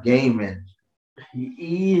certified game manager.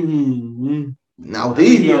 Now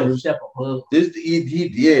these numbers.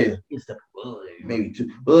 Maybe two.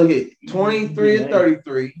 But look at 23 and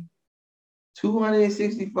 33,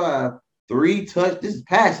 265, this is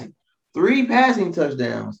passing, 3 passing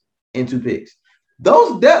touchdowns and 2 picks.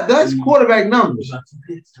 That's quarterback numbers. About 2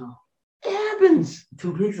 picks, Tom. It happens.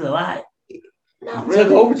 2 picks is a lot. Not really.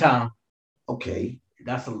 Took overtime. Okay.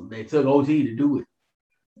 They took OT to do it.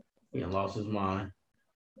 He lost his mind.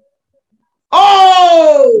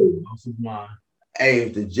 Oh! Lost his mind. Hey,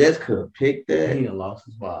 if the Jets could have picked that, he lost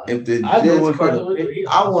his mind. If the Jets could have picked it,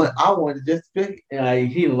 I wanted the Jets to pick it. Yeah,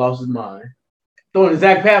 he lost his mind. Throwing to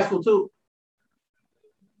Zach Pascal too.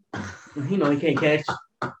 He can't catch.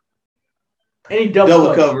 And he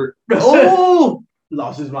double covered. Oh!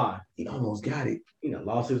 Lost his mind. He almost got it.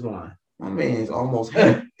 Lost his mind. My man's almost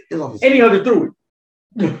had it. Any other threw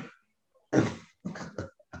it.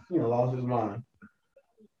 Lost his mind.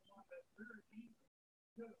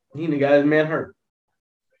 He got his man hurt.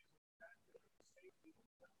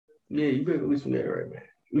 Yeah, you better lose from that right,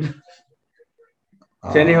 man.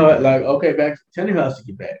 Tannehill, Tannehill has to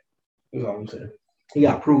get back. That's all I'm saying. He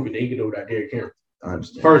got proven that he could do it without Derrick Henry. I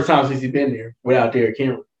understand. First time since he's been there without Derrick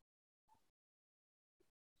Henry.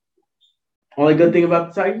 Only good thing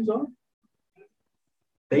about the Titans are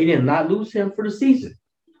they did not lose him for the season.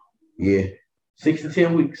 Yeah. 6 to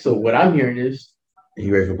 10 weeks. So what I'm hearing is he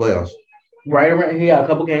ready for playoffs. Right around, he got a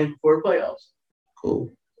couple games before the playoffs. Cool.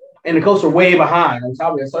 And the Colts are way behind on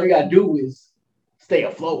top of that. So all you gotta do is stay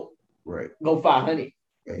afloat. Right. Go 500.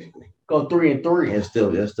 Basically. Go 3-3. And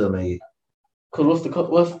still make it. Cause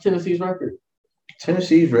what's Tennessee's record?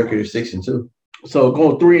 Tennessee's record is 6-2. So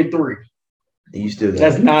going 3-3. And you still got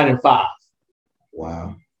That's 9-5.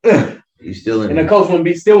 Wow. You still in And the coach wouldn't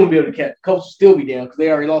be able to catch. The coach would still be down because they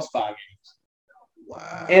already lost 5 games.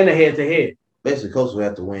 Wow. And the head-to-head. Basically, coach will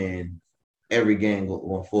have to win every game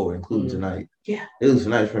going forward, including tonight. Yeah. They lose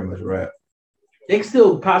tonight, it's pretty much a wrap. They can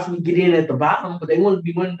still possibly get in at the bottom, but they wouldn't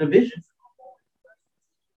be winning the division.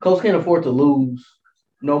 Coach can't afford to lose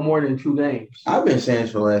no more than 2 games. I've been saying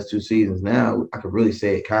this for the last 2 seasons. Now I can really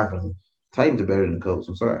say it confidently. Titans are better than the Colts.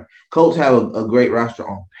 I'm sorry. Colts have a great roster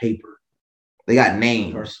on paper. They got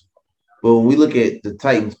names. But when we look at the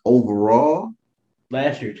Titans overall.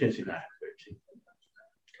 Last year, Tennessee not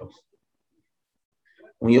better.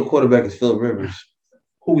 When your quarterback is Phillip Rivers.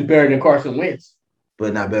 Who's better than Carson Wentz?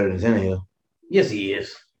 But not better than Tannehill. Yes, he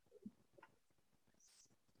is.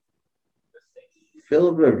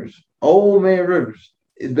 Phillip Rivers. Old man Rivers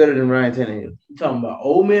is better than Ryan Tannehill. You talking about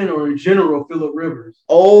old man or in general Phillip Rivers?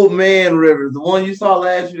 Old man Rivers. The one you saw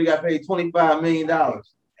last year that got paid $25 million.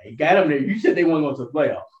 They got him there. You said they weren't going to the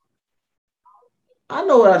playoffs. I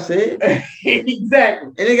know what I said. Exactly.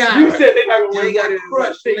 And they got you said they're not going to win. They got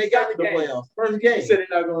crushed. They got to the playoffs. First game. You said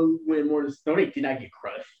they're not going to win more than. No, they did not get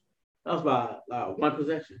crushed. That was by 1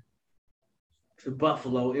 possession. To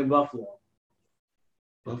Buffalo in Buffalo.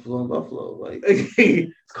 Buffalo. Like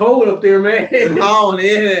it's cold up there, man. Oh,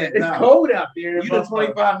 yeah. It's cold out there. You're the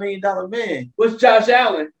 $25 million man. What's Josh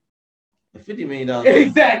Allen? $50 million.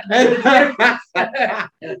 Exactly.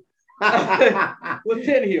 What's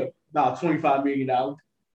Tannehill? About $25 million.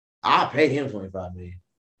 I'll pay him $25 million.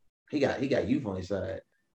 He got youth on his side.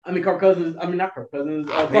 I mean, not Kirk Cousins.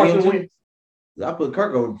 Carson Wentz. I put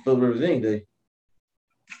Kirk over Phil Rivers any day.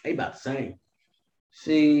 They about the same.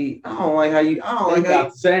 See, I don't like how you. I don't like how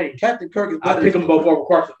the same. Captain Kirk is better. I pick them both over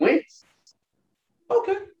Carson Wentz.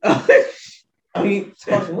 Okay. I mean, it's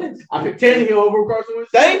Carson Wentz. I picked Tannehill over Carson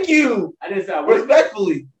Wentz. Thank you. I didn't say I would.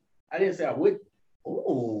 Respectfully. I didn't say I would.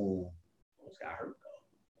 Oh. Almost got hurt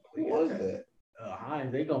though. Who was that?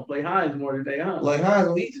 Hines. They gonna play Hines more today, huh? Like Hines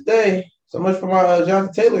will eat today. So much for my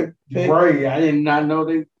Jonathan Taylor pick. Right. I did not know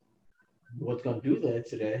they was gonna do that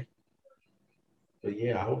today. But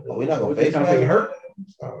yeah, I hope. We're not gonna face him. Hurt.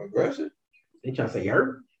 It's not aggressive. They trying to say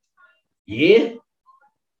hurt. Yeah.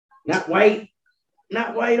 Not white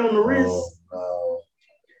on the wrist. Oh, no.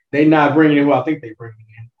 They not bringing him. Well, I think they bring him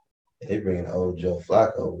in. They bringing old Joe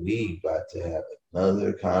Flacco. We about to have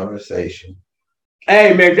another conversation.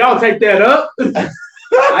 Hey man, if y'all take that up.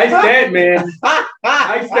 I said, man.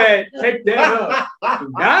 I said, take that up.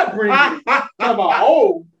 Do not bring it. Talk about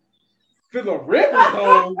old. Phillip Rivers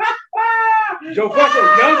old. Joe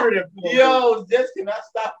Flacco younger than Phillip. Yo, just cannot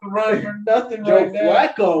stop the run for nothing Joe right now.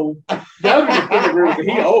 Flacco younger than Phillip Rivers, but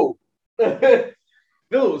he old.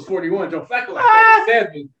 Phillip was 41. Joe Flacco like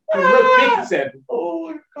 37. He looked 57.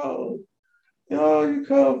 Oh, cold. Yo, you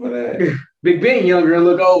cold for that. Big Ben younger and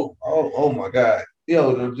look old. Oh my God.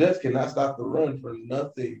 Yo, the Jets cannot stop the run for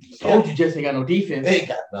nothing. I told you Jets ain't got no defense. They ain't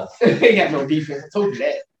got nothing. They ain't got no defense. I told you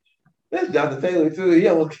that. That's Jonathan Taylor, too. He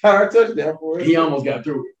almost got our touchdown for us. He almost got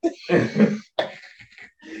through it.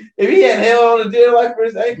 If he had held on the deal like for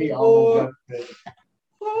his ankle, He almost got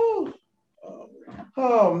through it.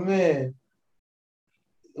 Oh, man.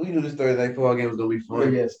 We knew this Thursday night football game was going to be fun. Oh,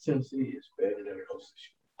 yes, Tennessee is better than the Coast.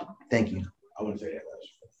 Thank you. I wouldn't say that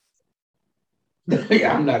last year.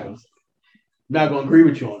 Yeah, I'm not gonna agree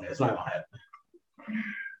with you on that. It's not gonna happen.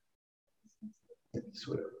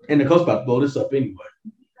 And the coach about to blow this up anyway.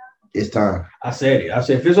 It's time. I said it. I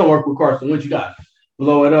said if this don't work with Carson Wentz, you got to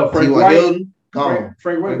blow it up. Frank Wright,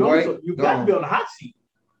 Frank Wright, you got to be on the hot seat.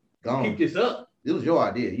 Gone. Keep this up. This was your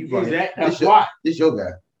idea. You brought it. That's why. This your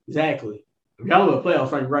guy. Exactly. If y'all don't playoffs,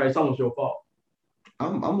 Frank Wright, it's almost your fault.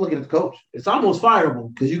 I'm looking at the coach. It's almost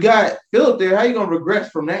fireable. Because you got Phillip there. How you gonna regress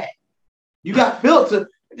from that? You got Phillip to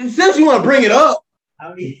since you want to bring it up.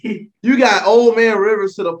 I mean, you got old man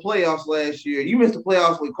Rivers to the playoffs last year. You missed the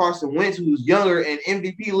playoffs with Carson Wentz, who's younger and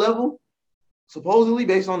MVP level, supposedly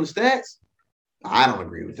based on the stats. I don't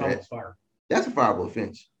agree with that. That's a fireable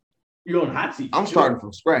offense. You're on the hot seat. I'm starting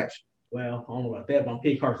from scratch. Well, I don't know about that, but I'm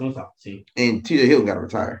picking Carson Wentz off the team. And T.J. Hill got to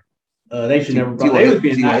retire. They should never. They was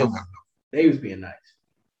being nice. They was being nice.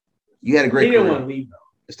 You had a great. He didn't want to leave though.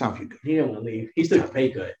 It's time for you to go. He didn't want to leave. He took a pay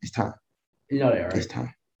cut. It's time. You know that, right? It's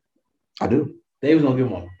time. I do. They was gonna give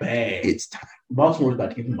him a bag. It's time. Baltimore's about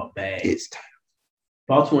to give him a bag. It's time.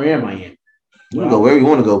 Baltimore and Miami. You can go wherever you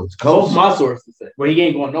want to go. Both my sources say. Well, he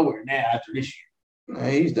ain't going nowhere now after this year. Nah,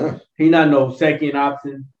 he's done. He not no second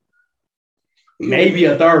option. Maybe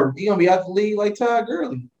a third. He gonna be out the league like Todd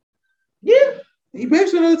Gurley. Yeah. He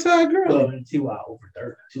basically another Todd Gurley. Well, T.Y. over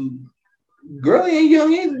 32. Gurley ain't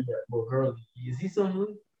young either. Well, Gurley, is he still in the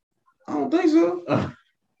league? I don't think so.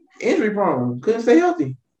 Injury prone. Couldn't stay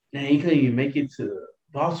healthy. And he couldn't even make it to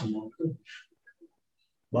Baltimore.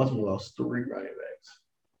 Baltimore lost 3 running backs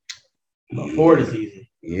before the season.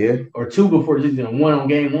 Yeah. Or 2 before the season and 1 on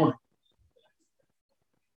game 1.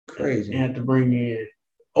 Crazy. And had to bring in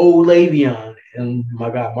old Le'Veon and my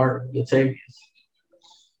guy Martin Latavius.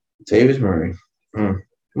 Tavis Murray.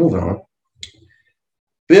 Moving on.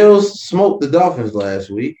 Bills smoked the Dolphins last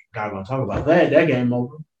week. Not gonna talk about that. That game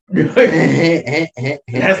over.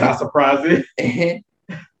 That's not surprising. I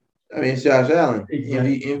mean, it's Josh Allen.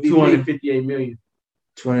 MVP. 258 million.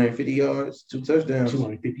 250 yards, 2 touchdowns.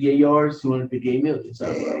 258 yards, 258 million. So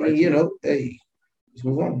hey, let's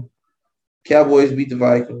move on. Cowboys beat the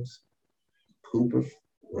Vikings. Cooper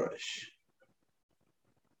Rush.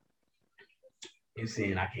 You're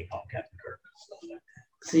saying I can't call Captain Kirk and stuff like that.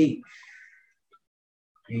 See,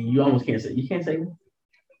 you almost can't say. You can't say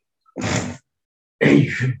that.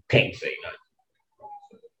 You can't say nothing.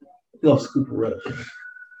 Love Cooper Rush.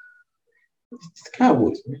 It's the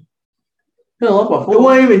Cowboys, man. They lost by 4. It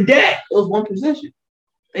wasn't even that. It was 1 possession.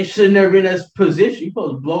 They should have never been in that position. You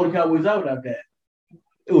supposed to blow the Cowboys out without that.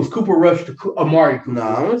 It was Cooper Rush to Amari Cooper. No,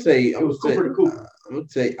 I'm gonna tell you. It was Cooper to Cooper. I'm gonna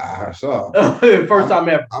tell you. I saw. First time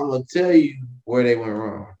ever. I'm gonna tell you where they went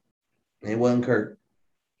wrong. It wasn't Kirk.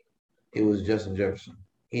 It was Justin Jefferson.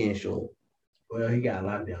 He didn't show up. Well, he got a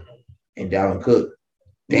lot down. And Dalvin Cook,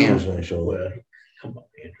 damn, didn't show up. Well, come on,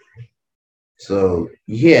 Andrew. So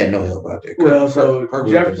he had no help out there. Kirk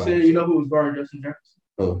Jefferson, you know who was guarding Justin Jefferson?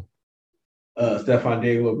 Who? Stephon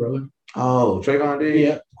Diggs' little brother. Oh, Trayvon Diggs?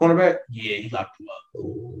 Yeah. Cornerback? Yeah, he locked him up.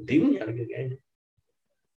 Thielen had a good game.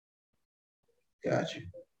 Got you.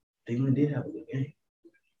 Thielen did have a good game.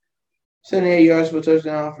 78 yards for a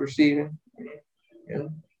touchdown for receiving. Yeah,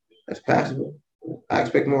 that's passable. I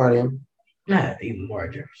expect more out of him. Nah, even more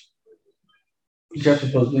at Jefferson.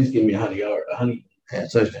 Jefferson's supposed to at least give me 100 yards. 100. Yeah,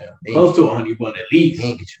 touchdown. Close to 100, but at least. He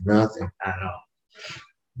ain't get you nothing. I know.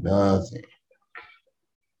 Nothing.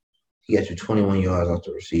 He got you 21 yards off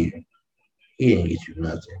the receiving. He didn't get you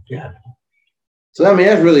nothing. Yeah. So, I mean,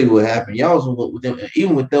 that's really what happened. Y'all was with them,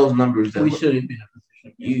 even with those numbers. We should have been in a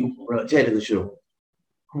position. You technically should have.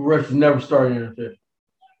 Rush never started in the fifth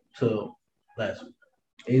till last week.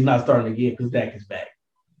 He's not starting again because Dak is back.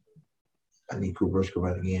 I need Cooper Rush to come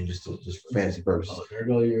out again just for fantasy purposes. Oh, there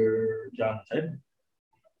go your Jonathan Taylor.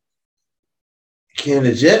 Can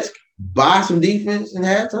the Jets buy some defense in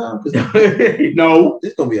halftime? No.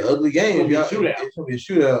 It's going to be an ugly game. It's going to be a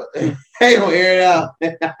shootout. They going to air it out.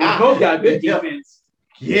 Both got good defense.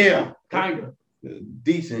 Yeah. Kind of.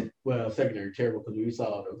 Decent. Well, secondary terrible because we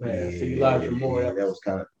saw the pass. See, Elijah Moore. That was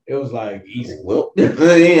kind of. It was like easy. Well, he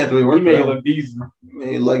ain't have to be working. He made it look easy.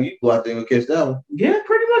 Man, like you go out there and catch that one. Yeah,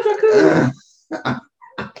 pretty much I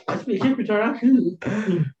could. That's me kick return. I could.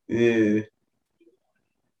 Yeah.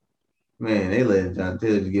 Man, they let John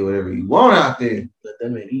Taylor just get whatever he want out there. Let that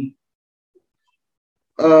man eat.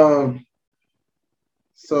 So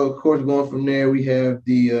of course going from there, we have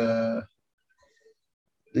the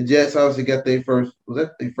Jets obviously got their first. Was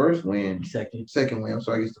that their first win? Second win. I'm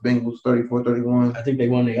sorry, I guess the Bengals 34-31. I think they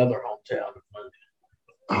won the other hometown on Monday.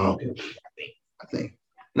 Oh, okay. I think.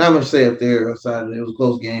 Not much to say up there outside of it. It was a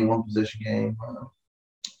close game, 1 possession game.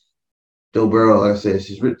 Joe Burrow, like I said, it's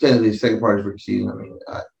technically the second part of the rookie season. I mean,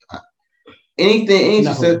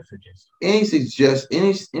 any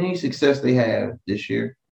success they have this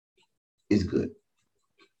year is good.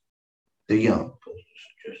 They're young.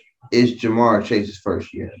 It's Jamar Chase's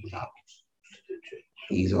first year.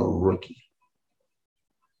 He's a rookie.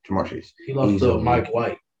 Jamar Chase. He lost to Mike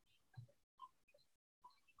White.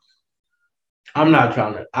 I'm not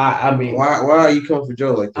trying to. I mean, why are you coming for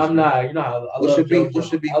Joe like this? I'm not. You know, I love Joe.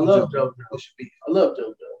 I love Joe. I love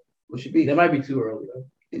Joe. What should be? They might be too early though.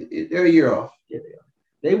 They're a year off. Yeah, they are.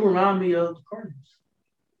 They remind me of the Cardinals.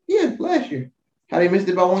 Yeah, last year. How they missed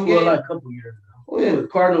it by 1 game? Well, like a couple years ago. Oh, yeah. The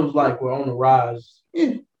Cardinals were on the rise.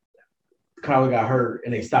 Yeah. Kyler got hurt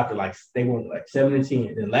and they stopped it they went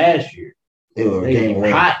 7-10. And last year they were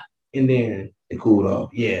hot and then they cooled off.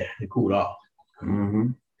 Yeah, they cooled off.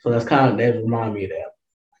 Mm-hmm. So that remind me of that.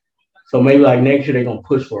 So maybe next year they're gonna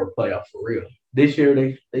push for a playoff for real. This year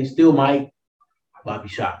they still might. I'll be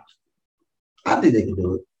shocked. I think they can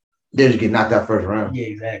do it. They just get knocked out first round. Yeah,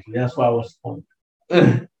 exactly. That's why I was the point.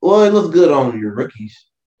 Well, it looks good on your rookies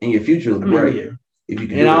and your future looks great. Yeah. If you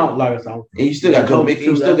can and I don't like us. And you still got Joe Mixon.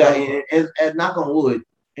 You still got and knock on wood.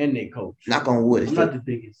 And Nick Coach. Knock on wood. I'm not the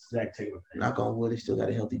biggest Zach Taylor fan. Knock on wood. They still got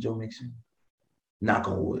a healthy Joe Mixon. Knock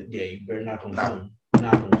on wood. Yeah, you better knock on something.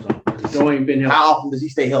 Knock on something. Joe ain't been healthy. How often does he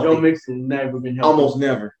stay healthy? Joe Mixon never been healthy. Almost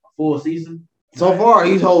never. A full season. So far,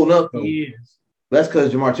 he's holding up though. He is. That's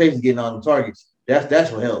because Jamar Chase is getting all the targets.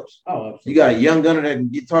 That's what helps. Oh, absolutely. You got a young gunner that can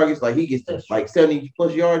get targets, like he gets like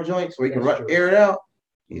 70+ yard joints where he can air it out.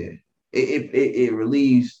 Yeah. It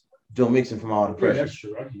relieves Joe Mixon from all the pressure. Yeah, that's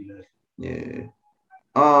true. I can do that. Yeah.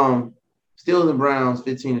 Steelers and Browns,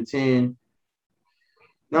 15-10.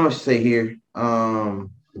 Not much to say here. The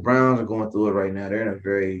Browns are going through it right now. They're in a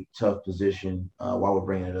very tough position. While we're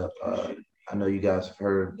bringing it up, I know you guys have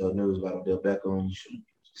heard the news about Odell Beckham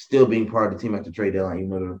still being part of the team at the trade deadline, even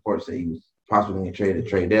though the reports say he was possibly going to get traded at the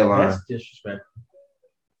trade deadline. That's disrespectful.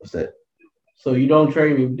 What's that? So you don't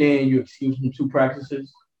trade me, then you excuse him 2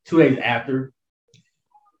 practices, 2 days after.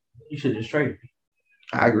 You should just trade me.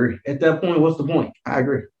 I agree. At that point, what's the point? I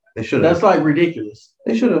agree. They should have. That's like ridiculous.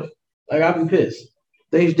 They should have. Like, I'd be pissed.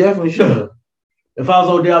 They definitely should have. If I was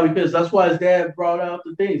Odell, I'd be pissed. That's why his dad brought out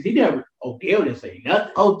the things. Odell didn't say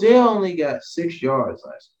nothing. Odell only got 6 yards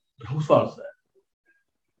last year. Whose fault is that?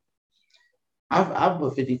 I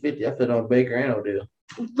put 50-50. I put on Baker and Odell.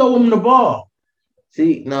 Throw him the ball.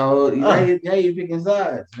 See, no, now you're picking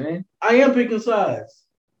sides, man. I am picking sides.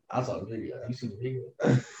 I saw the video. You see the video?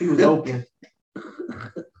 He was open.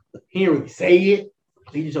 He didn't really say it.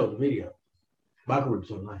 He just showed the video. Michael was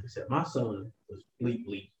online. He said, "My son was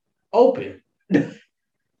bleep open."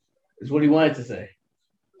 Is what he wanted to say.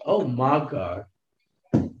 Oh my God.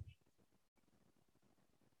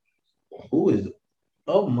 Who is it?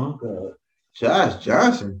 Oh my God. Josh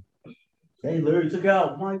Johnson. They literally took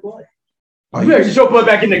out Mike White. You better get your butt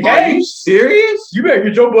back in the game. Are you serious? You better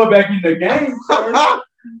get your butt back in the game, sir.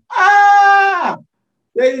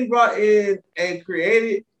 They brought in a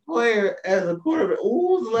creative player as a quarterback. Who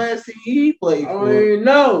was the last team he played for? I mean,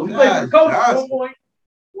 no. He played for the coach at one point.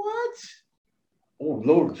 What? Oh,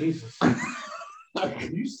 Lord Jesus.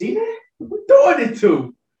 You see that? Who throwing it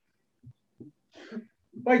to?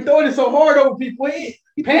 Like throwing it so hard over people. He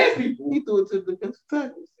passed people. He threw it to the defensive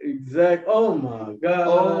tackles. Exactly. Oh, my God.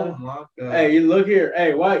 Oh, my God. Hey, look here.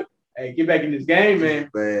 Hey, White. Hey, get back in this game, man.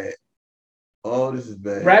 Bad. Oh, this is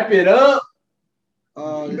bad. Wrap it up.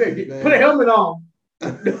 Oh, you better put a helmet on.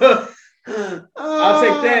 I'll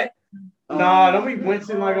take that. Nah, don't be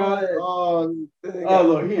wincing like all that. Oh,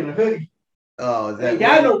 look, he in a hoodie. Oh, is that? Hey,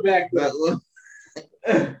 y'all know back then.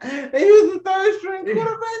 They use the third string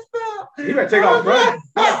quarterback spell. He better take off running.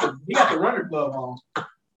 He got the runner glove on.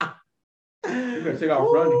 He better take off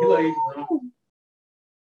running. He like run.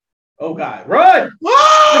 Oh God, run!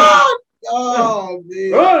 Oh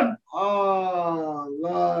man, run! Oh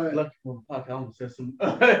Lord! Lucky for the pocket, I almost said some.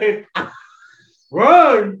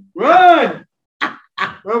 Run! Run!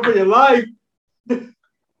 Run for your life!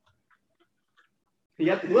 He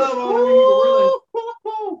got the glove on him. He can run.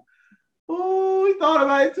 Oh, he thought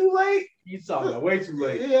about it too late. He saw it way too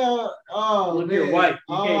late. Yeah. Oh, look here, White.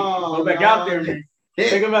 You can't go back out there, man.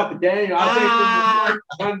 Take him out the game. I'll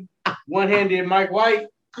take one-handed Mike White.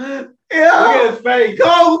 Yeah. Look at his face.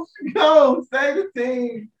 Go, save the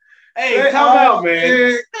team. Hey, time out,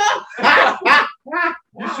 man.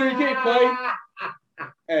 You sure he can't play?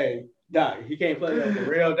 Hey, Doc, he can't play though. For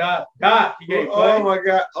real, Doc. Doc, he can't play. Oh my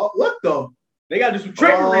God. Oh, what the? They gotta do some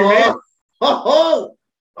trickery, man. Oh!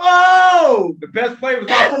 The best play was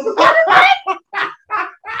wide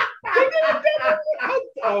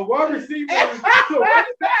receiver to a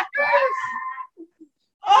running back.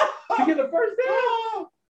 To get the first down.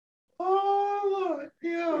 Oh, Lord.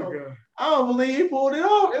 Yeah. I don't believe he pulled it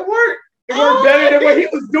off. It worked. It worked better than what he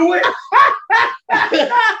was doing.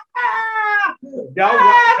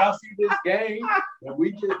 Y'all see this game that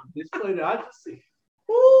we just displayed that I just see.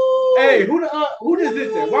 Ooh. Hey, who does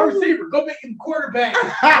this then? Wide receiver. Go make him quarterback.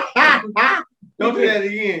 Don't do that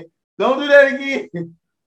again. Don't do that again.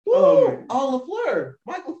 Oh, LaFleur.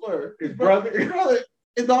 Michael LaFleur. His brother.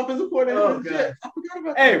 His offensive coordinator. Oh, God. I forgot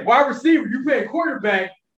about that. Hey, wide receiver. You playing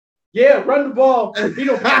quarterback. Yeah, run the ball. He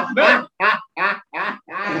don't pass nothing.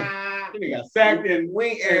 He got sacked and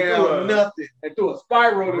wing air nothing. And threw a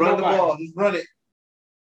spiral to run nobody. The ball. Just run it.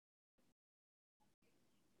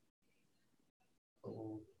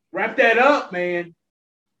 Wrap that up, man.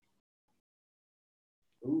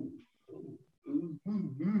 Ooh.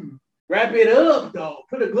 Wrap it up, though.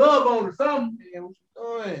 Put a glove on or something. Yeah, what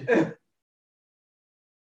you doing?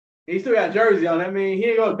 He still got jersey on. I mean, he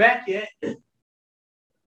ain't going back yet.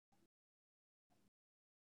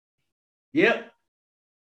 Yep.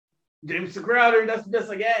 Jameson Crowder, that's the best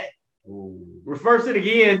I got. Ooh. Reverse it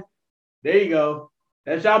again. There you go.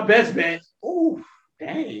 That's y'all best bet. Ooh,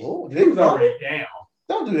 dang. Ooh, he was already down.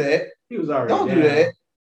 Don't do that. He was already down. Do that.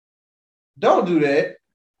 Don't do that.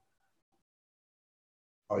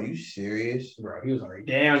 Are you serious? Bro, he was already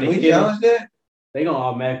down. Can we challenge that? They gonna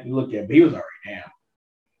automatically look at him, but he was already down.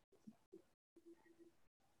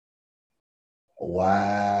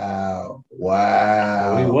 Wow. He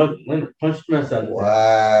wasn't. Leonard punched the mess out of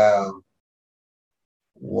that.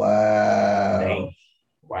 Wow. Dang.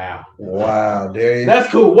 Wow. Wow. Darius.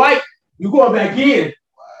 That's cool. White, you going back in.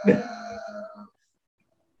 Wow.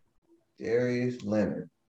 Darius Leonard.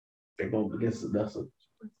 They're going against that's a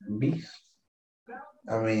beast.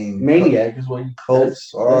 I mean, Maniac is what you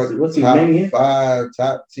Colts are what's top maniac? 5,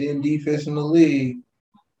 top 10 defense in the league.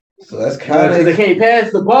 So that's kind of they can't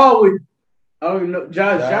pass the ball with I don't even know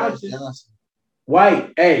Josh Johnson.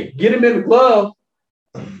 White, hey, get him in the glove,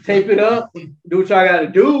 tape it up, do what y'all got to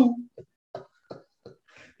do.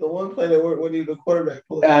 The one play that worked when you the quarterback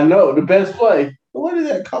play. I know the best play. What is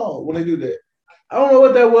that called when they do that? I don't know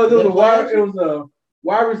what that was. It was a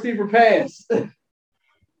wide receiver pass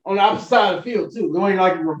on the opposite side of the field too. Going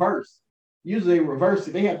like in reverse. Usually in reverse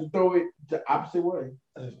it, they have to throw it the opposite way.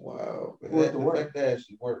 That's wild. That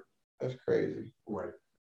actually worked. That's crazy. Right.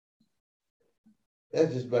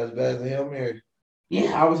 That's just about as bad as the Hail Mary.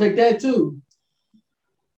 Yeah, I would take that too.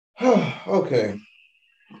 Okay.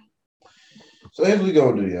 So here's what we're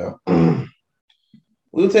going to do, y'all.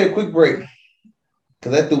 We'll take a quick break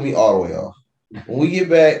because that threw me all the way off. When we get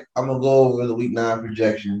back, I'm going to go over the Week 9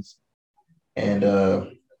 projections. And what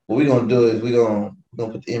we're going to do is we're going to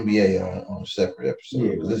put the NBA on a separate episode.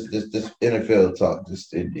 Yeah. This NFL talk,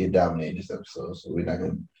 it dominated this episode. So we ain't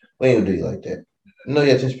going to do it like that. No,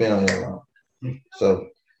 you have to spend on that long. So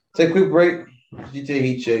take a quick break. GTA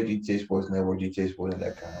Heat Check, GTA Sports Network,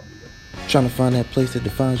 GTASports.com. Trying to find that place that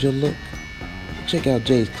defines your look? Check out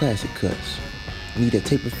Jay's Classic Cuts. Need a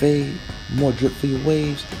taper fade, more drip for your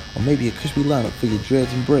waves, or maybe a crispy lineup for your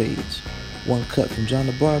dreads and braids? One cut from John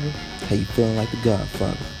the Barber? How you feeling like the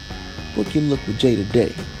Godfather? Book your look with Jay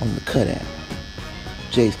today on the Cut app.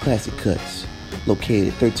 Jay's Classic Cuts,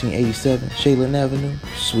 located 1387 Shaylin Avenue,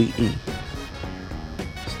 Suite E.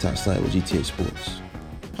 It's Ty Slider with GTA Sports.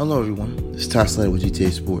 Hello everyone, it's Ty Slider with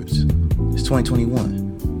GTA Sports. It's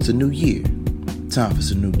 2021. It's a new year. Time for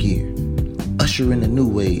some new gear. Usher in the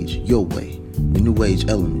new age your way. The new age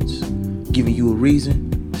elements. Giving you a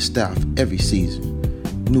reason to style for every season.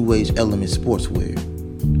 New age element sportswear.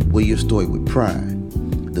 Wear your story with pride.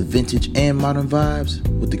 The vintage and modern vibes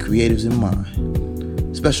with the creatives in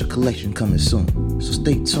mind. Special collection coming soon, so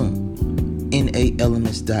stay tuned.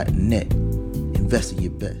 NAElements.net. Invest in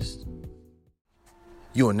your best.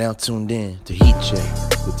 You are now tuned in to Heat Check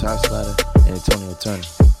with Ty Slider and Antonio Turner,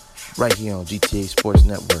 right here on GTA Sports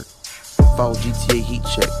Network. Follow GTA Heat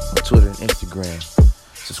Check on Twitter and Instagram.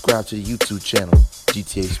 Subscribe to the YouTube channel,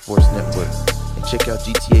 GTA Sports Network, and check out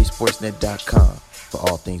GTASportsNet.com for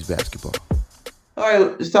all things basketball. All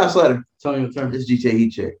right, it's Ty Slider. Antonio Turner. This is GTA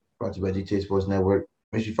Heat Check, brought to you by GTA Sports Network.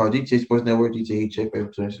 Make sure you follow GTA Sports Network, GTA Heat Check,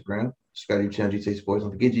 Facebook, to Instagram. Subscribe to your channel, GTA Sports.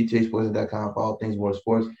 Don't forget GTASportsNet.com for all things more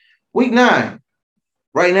sports. Week 9.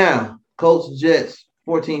 Right now, Colts, Jets,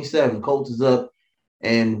 14-7. Colts is up.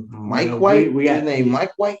 And Mike White, we got his name,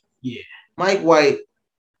 Mike White? Yeah. Mike White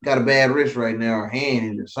got a bad wrist right now, or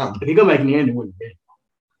hand or something. If he come back in the end, they win the game.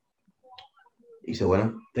 You said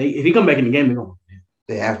what? If he come back in the game, they're going to win.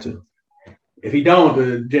 They have to. If he don't,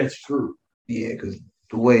 the Jets screwed. Yeah, because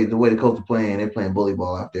the way the Colts are playing, they're playing bully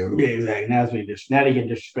ball out there. Yeah, exactly. Now they get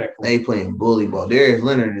disrespectful. They playing bully ball. Darius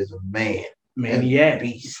Leonard is a man. Maniac.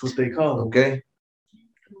 That's what they call him. Okay.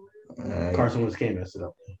 Carson Wentz can't mess it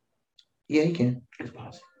up. Yeah, he can. It's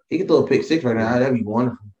possible. He can throw a pick 6 right now. That'd be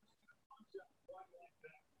wonderful.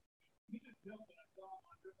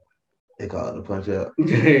 They call it a punch out.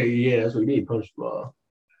 Yeah, that's what he did. Punch the ball.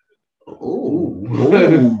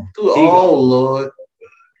 Ooh. Oh, Lord.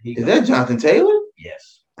 Is that Jonathan Taylor?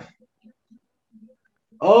 Yes.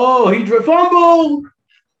 Oh, he fumbled.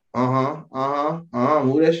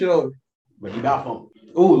 Move that shit over. But he got fumbled.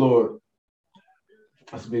 Oh, Lord.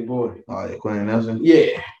 That's a big boy. Oh, yeah, Quentin Nelson?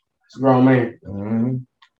 Yeah. It's a grown man. Mm-hmm.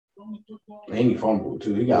 And he fumbled,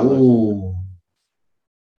 too. He got lucky.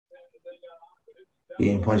 He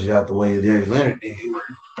didn't punch it out the way Darius Leonard did. You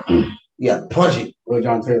got to punch it. Well,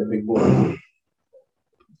 John Taylor, big boy.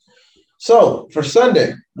 So, for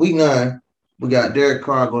Sunday, week 9, we got Derek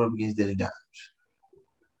Carr going up against Danny Dimes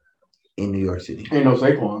in New York City. Ain't no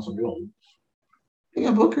Saquon, so we don't lose. They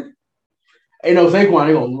got Booker. Ain't no Saquon,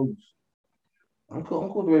 they going to lose. I'm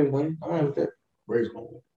cool with the Ravens winning. I'm right with that. Ravens going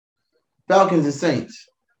to win. Falcons and Saints.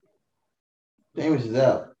 Jameis is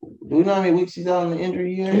out. Do we know how many weeks he's out on the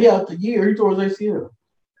injury year? He out the year. He tore his ACL.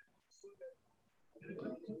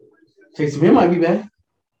 Taysom Hill might be back.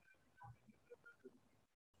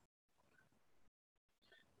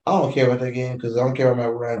 I don't care about that game because I don't care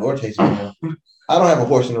about Ryan or Taysom Hill. I don't have a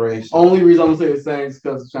horse in the race. Only reason I'm going to say the Saints is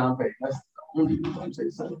because of Sean Payton. That's the only reason I'm going to say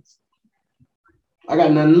the Saints. I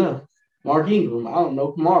got nothing left. Mark Ingram. I don't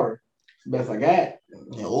know Kamara. It's the best I got.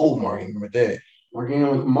 Yeah, old Mark Ingram with that. Mark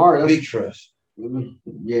Ingram and Kamara. Big trust.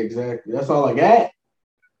 Yeah, exactly. That's all I got.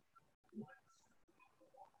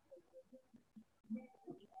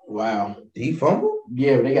 Wow. Did he fumble?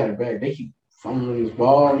 Yeah, but they got it back. They keep fumbling this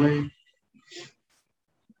ball, man.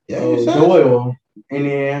 Yeah, Doyle.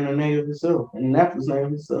 Indiana native himself. Indianapolis native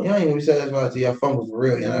himself. You ain't gonna be satisfied until y'all fumble for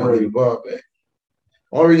real. Y'all don't get the ball back.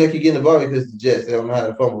 Only reason I keep getting the ball because the Jets, they don't know how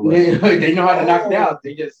to fumble. Right? They know how to knock it out.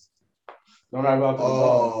 They just don't know how to go out to the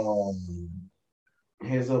ball.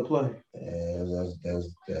 Heads up play. Yeah,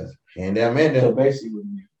 that's hand down, man down. So basically,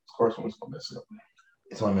 of course, one's gonna mess it up.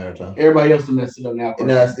 It's only a matter of time. Everybody else will mess it up now.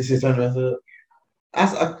 No, it's his turn to mess it up.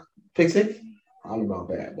 I pick 6. I don't know about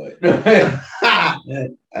that, but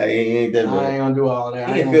I ain't that bad. I ain't gonna do all that.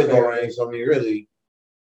 He ain't field goal range, so I mean, really.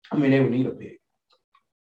 I mean, they would need a pick.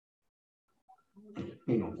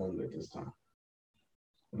 He don't fumble it this time.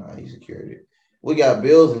 Nah, he secured it. We got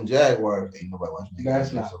Bills and Jaguars. Ain't nobody watching.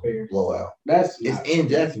 That's not fair. Blowout. It's in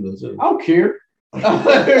Jacksonville too. I don't care.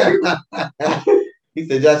 He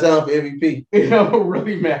said Josh Allen for MVP. It don't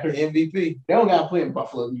really matter. MVP. They don't got to play in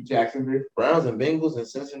Buffalo, New Jacksonville. Browns and Bengals and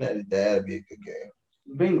Cincinnati. That'd be a good game.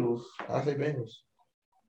 Bengals. I say Bengals.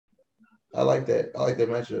 I like that. I like that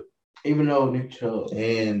matchup. Even though Nick Chubb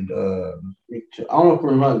and Nick Chubb. I don't know if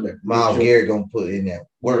we're running back. Myles Garrett gonna put in that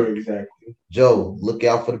work. Yeah, exactly. Joe, look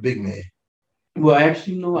out for the big man. Well,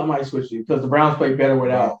 actually, no, I might switch it because the Browns play better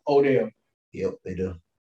without Odell. Yep, they do.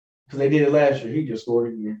 Because they did it last year. He just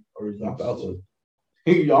scored again. Or he's about to.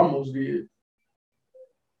 He almost did.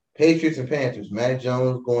 Patriots and Panthers. Matt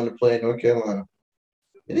Jones going to play in North Carolina.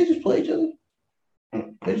 Did they just play each other?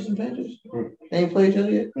 Patriots and Panthers? They ain't play each other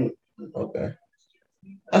yet? Okay.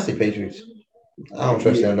 I say Patriots. I don't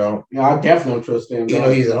trust them, though. No, I definitely don't trust them. You know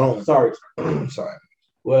he's at home. Sorry. Sorry.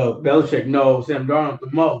 Well, Belichick knows Sam Darnold the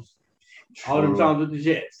most. True. All them times with the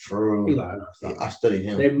Jets. True. He like, no, I studied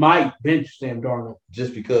him. They might bench Sam Darnold.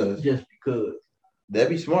 Just because. That'd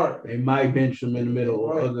be smart. They might bench him in the middle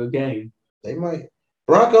of the game. They might.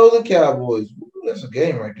 Broncos and Cowboys. Ooh, that's a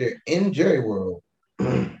game right there. In Jerry World.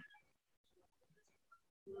 I'm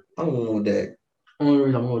going with that. Only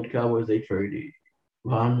reason I'm going with the Cowboys, they traded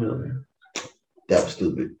Von Miller. That was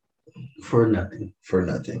stupid. For nothing.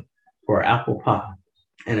 For apple pie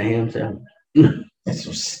and a ham sandwich. And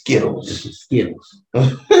some Skittles.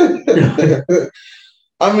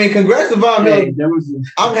 I mean, congrats to Von Miller.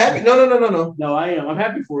 I'm happy. No. No, I am. I'm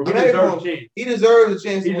happy for him. He deserves a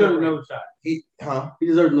chance. He deserves another shot. He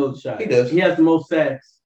deserves another shot. He does. He has the most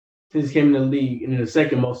sacks since he came in the league, and then the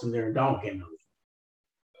second most since Aaron Donald came in the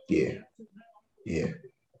league. Yeah.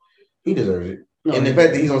 He deserves it. No, and the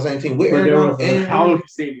fact that he's on the same team with Aaron Donald. How long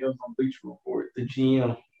he was on Bleacher Report, the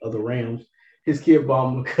GM of the Rams. His kid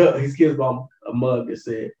bought him a cup. His kid bought him a mug that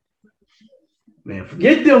said, "Man,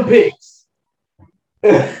 forget them picks."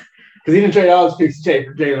 Because he didn't trade all his picks. He traded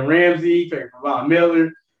for Jalen Ramsey, traded for Von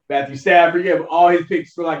Miller, Matthew Stafford. Yeah, all his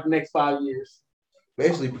picks for like the next 5 years.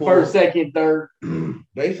 Basically, first, second, third.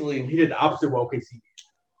 Basically, he did the opposite of what OKC did.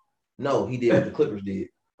 No, he did what the Clippers did.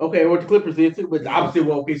 Okay, what the Clippers did too, but the opposite of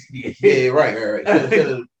what OKC did. Yeah, right. Instead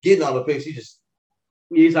of getting all the picks, he just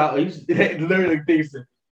literally thinks that,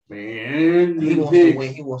 man, he wants to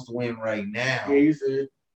win. He wants to win right now. Yeah, he said,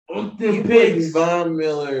 he picks Von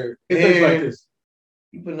Miller. It's like this.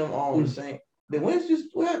 You putting them all on the same. The wins just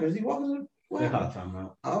what happens? He walks in. What happens?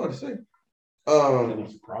 Timeout. I would say.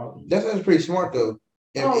 That's pretty smart though.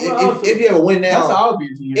 If you have a win now, that's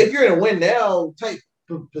obvious. If you're in a win now type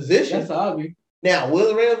position, that's obvious. Now, will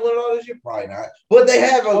the Rams win all this year? Probably not. But they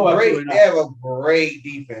have a great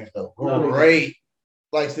defense though. Great,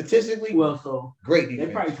 like statistically. Well, so great defense.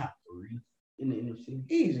 They probably top 3 in the NFC.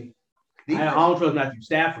 Easy. I don't trust Matthew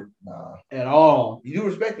Stafford at all. You do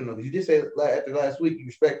respect him though, because you did say after last week you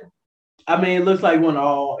respect him. I mean, it looks like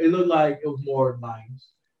it looked like it was more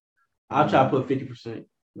Lions. I'll try to put 50%.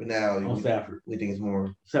 But now on Stafford. We think it's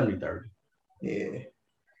more 70-30. Yeah.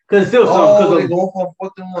 Because it's still something.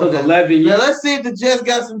 Because 11 years. Now let's see if the Jets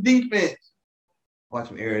got some defense. Watch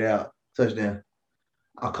them air it out. Touchdown.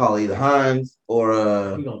 I'll call either Hines or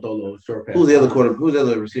He's gonna throw a little short pass. Who's the other quarterback? Who's the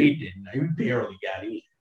other receiver? He didn't. He barely got in.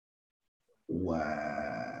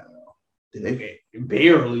 Wow.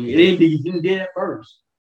 Barely. He didn't do it at first.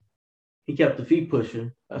 He kept the feet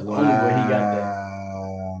pushing. That's the only way he got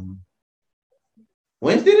there.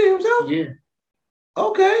 Wentz did it himself? Yeah.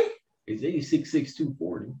 Okay. He's 6'6",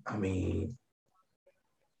 240. I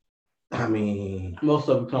mean, most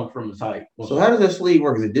of them come from his height. So how does that sleeve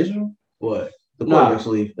work? Is it digital? What? The quarterback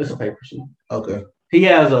sleeve. It's a paper sleeve. Okay. He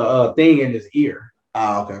has a thing in his ear.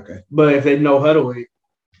 Okay. But if they no huddle it,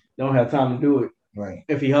 they don't have time to do it. Right.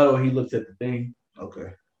 If he huddle, he looks at the thing.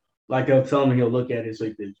 Okay. Like they'll tell him he'll look at it so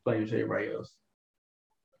he can explain it to everybody else.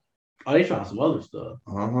 Oh, they trying some other stuff.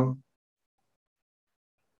 Uh-huh.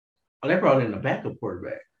 Oh, they brought in a backup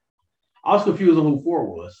quarterback. I was confused on who 4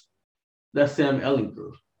 was. That's Sam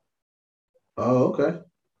Ellinger. Oh, okay.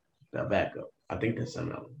 That backup. I think that's Sam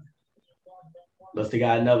Ellinger. Unless they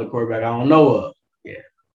got another quarterback I don't know of. Yeah.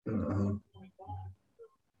 Uh-huh.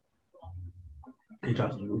 They try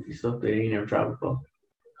some goofy stuff they ain't never tried before.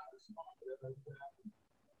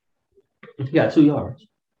 He got 2 yards.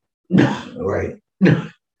 Right.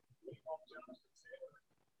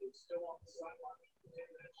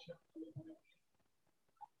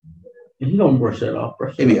 He gonna brush that off.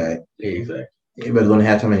 He'll be all right. Yeah, exactly. Everybody's going to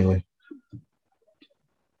have time anyway.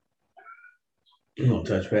 He gonna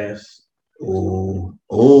touch pass. Oh.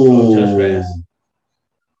 Touch pass.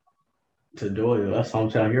 To Doyle. That's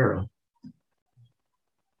hometown hero.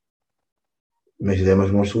 Makes it that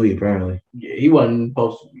much more sweet, apparently. Yeah, he wasn't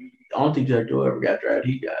supposed to be. I don't think Jack Doyle ever got drafted.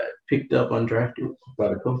 He got picked up undrafted by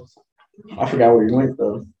the coach. I forgot where he went,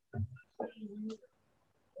 though.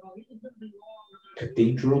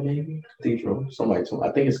 Cathedral, maybe? Cathedral. Somebody told me.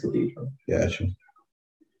 I think it's Cathedral. Gotcha.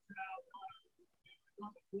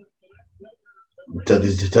 Tuck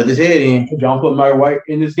his head in. If y'all put Mike White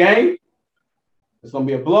in this game, it's going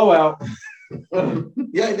to be a blowout.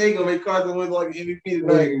 Yeah, they gonna make Carson win like MVP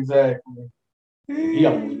tonight. Exactly. He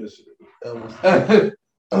almost missed it.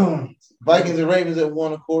 Vikings and Ravens at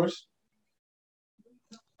 1, of course.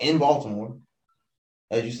 In Baltimore.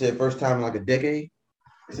 As you said, first time in like a decade.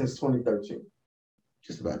 Since 2013.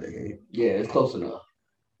 Just about a decade. Yeah, it's close enough.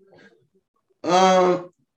 I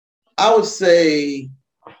would say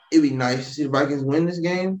it'd be nice to see the Vikings win this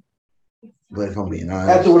game. But if I'm being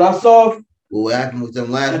honest. After what I saw, what happened with them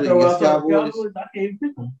last week against Cowboys? I can't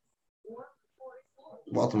pick them.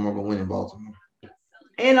 Baltimore gonna win in Baltimore.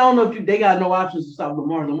 And I don't know if they got no options to stop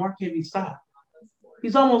Lamar. Lamar can't be stopped.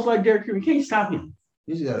 He's almost like Derrick Henry. You can't stop him.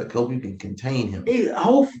 You just gotta hope you can contain him. Hey,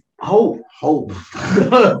 hope.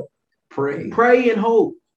 Pray and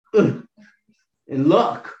hope. And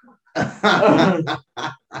luck. And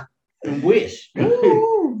wish.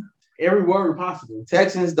 Every word possible.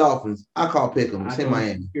 Texans, Dolphins. I call pick 'em. It's in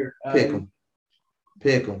Miami. Pick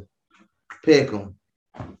 'em.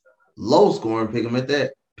 Low scoring, pick 'em at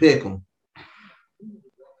that. Pick 'em.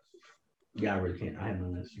 Yeah, I really can't. I have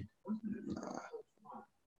no answer.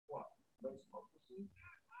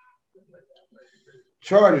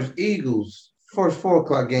 Chargers, Eagles. First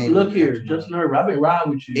 4:00 game. Look here, Justin Herbert. I've been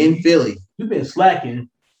riding with you. In Philly. You've been slacking.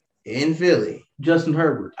 In Philly. Justin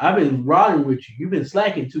Herbert. I've been riding with you. You've been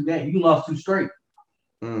slacking 2 games. You lost 2 straight.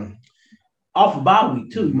 Off of bye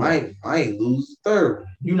week, too. Might lose the third.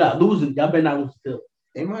 You're not losing. Y'all better not lose to Philly.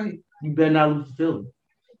 They might. You better not lose to Philly.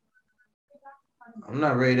 I'm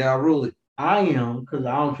not ready to outrule it. I am, because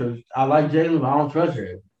I don't trust. I like Jalen, but I don't trust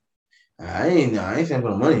her. I ain't saying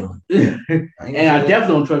put money on it. And I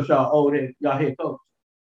definitely don't trust y'all head coach.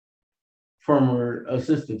 Former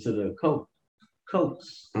assistant to the coach.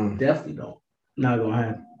 Definitely don't. Not gonna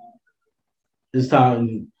happen. This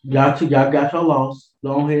time, y'all got your loss.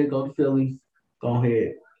 Go ahead, go to Philly. Go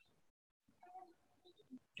ahead.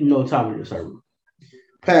 You know what time it is, sir.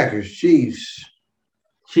 Packers, Chiefs.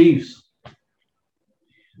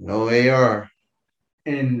 No AR.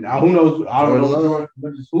 And who knows? I don't know.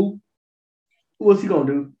 But just who? What's he gonna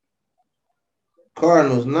do?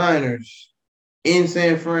 Cardinals, Niners, in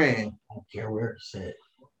San Fran. I don't care where it's at.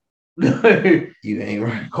 You ain't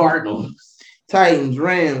right. Cardinals. Titans,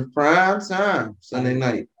 Rams, prime time, Sunday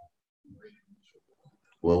night.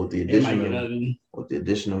 Well, with the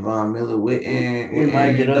addition of Von Miller, with we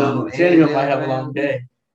might get ugly. Tannehill might have a long day.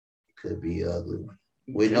 Could be ugly.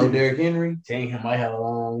 With no Derrick Henry, Tannehill might have a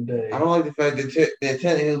long day. I don't like the fact that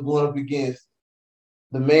Tannehill's going up against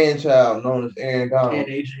the man-child known as Aaron Donald. And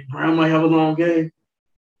AJ Brown might have a long game.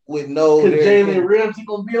 With no Derrick Henry. Jalen Ramsey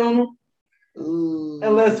gonna be on him.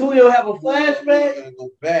 Unless Julio have a flashback. Gonna go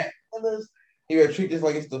back. He better treat this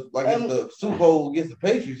like it's the Super Bowl against the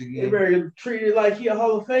Patriots again. He better treat it like he a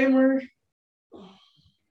Hall of Famer.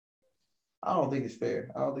 I don't think it's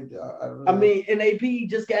fair. I don't think I mean, and AP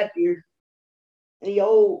just got there. And he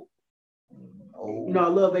old. You know, I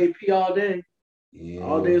love AP all day. Yeah.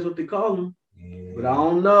 All day is what they call him. Yeah. But I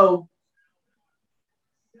don't know.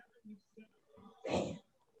 Man.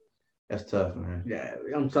 That's tough, man. Yeah,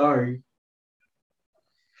 I'm sorry.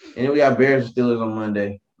 And then we got Bears and Steelers on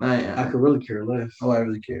Monday. I could really care less. Nobody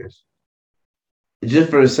really cares. Just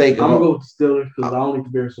for the sake of... I'm going to go with the Steelers because I don't think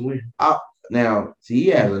the Bears to win. Now, see, he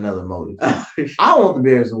has another motive. I want the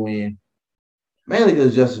Bears to win. Mainly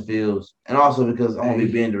because Justin Fields. And also because I want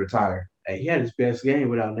Big Ben to retire. Hey, he had his best game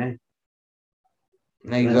without Nate.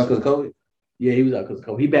 Now he's out because of COVID? Yeah, he was out because of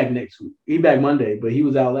COVID. He back next week. He back Monday, but he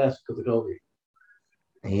was out last week because of COVID.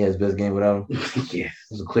 And he has best game without him? Yes.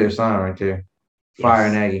 It's a clear sign right there. Fire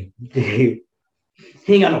Nagy. He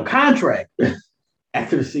ain't got no contract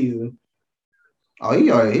after the season. Oh,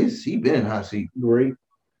 he already is. He been in hot seat. Great.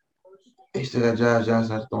 He still got Josh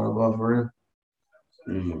Johnson that's throwing the ball for real.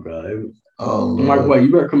 Oh my God. Oh, Lord. Mike White,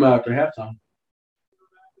 you better come out after halftime.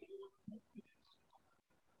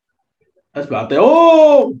 That's about that.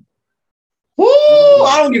 Oh! Woo!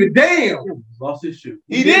 I don't give a damn. He lost his shoe.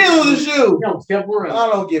 He did lose his shoe. He almost kept running. I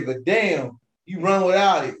don't give a damn. You run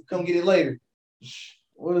without it. Come get it later.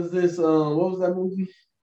 What is this? What was that movie?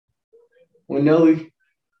 When Nelly.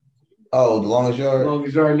 Oh, The Longest Yard.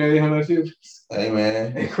 Longest Yard, Nelly had that shit. Hey,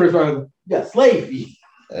 man. And Chris Rock, you got slave fee.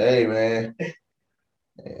 Hey, man.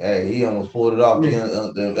 Hey, he almost pulled it off. That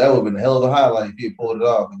would have been a hell of a highlight if he had pulled it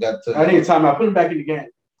off. And got to I need time out. Put him back in the game.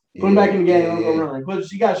 Put him back in the game. I'm going to run. But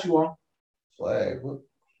she got you on. Flag. What?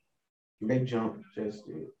 Big jump. Just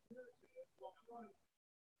did.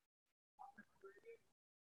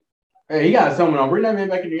 Hey, he got someone on. Bring that man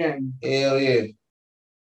back in the game. Hell yeah.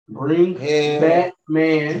 Bring that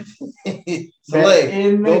man.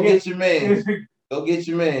 Slay. Go get your man. Go get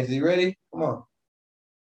your man. Is he ready? Come on.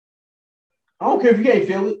 I don't care if you can't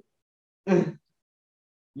feel it.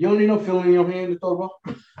 You don't need no feeling in your hand to throw the ball.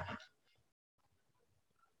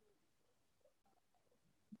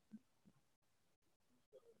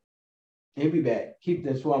 He'll be back. Keep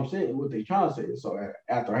that's what I'm saying. What they trying to say. So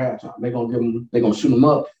after halftime, they're gonna give him. They're gonna shoot him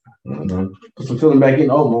up. Mm-hmm. Put some feeling back in.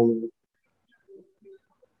 Oh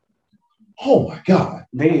my God!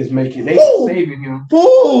 They is making. They saving him.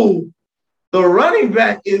 Boom! The running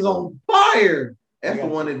back is on fire. That's the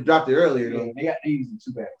one that dropped it earlier, though. Yeah, they got these in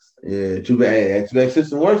two backs. Yeah, two back. Two back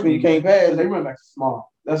system works when you can't pass. They run back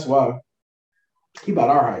small. That's why. He about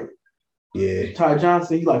our height. Yeah. Ty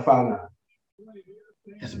Johnson, he's like 5'9".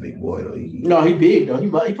 That's a big boy, though. No, he big, though. He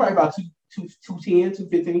probably about 210,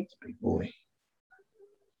 215. Big boy.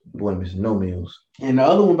 Boy, missing no meals. And the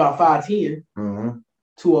other one about 5'10",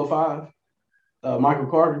 205. Michael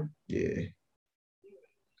Carter. Yeah.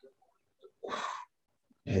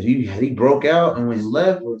 Had he broke out and when he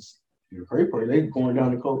left was a great player. They going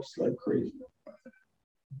down the coast like crazy.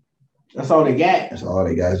 That's all they got. That's all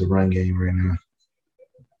they got is a run game right now.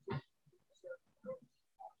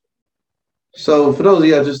 So for those of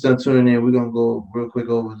y'all just tuning in, we're gonna go real quick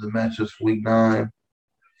over the matchups for week 9.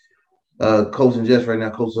 Colts and Jets right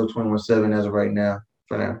now. Colts are 21-7 as of right now.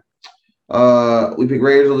 For now. We pick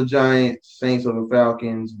Raiders over Giants, Saints over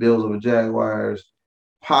Falcons, Bills over Jaguars,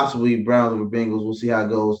 possibly Browns over Bengals. We'll see how it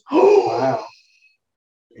goes. Wow.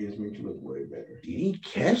 It just makes you look way better. Did he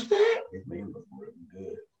catch that? It made him look really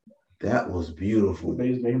good. That was beautiful. It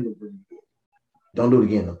just made him look really good. Don't do it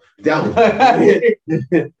again, though. That was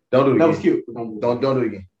Don't do it again. That was cute. Don't do it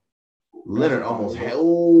again. Leonard almost had.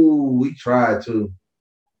 Oh, we tried to.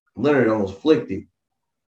 Leonard almost flicked it.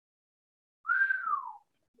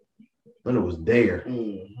 Leonard was there.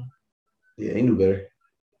 Yeah, he knew better.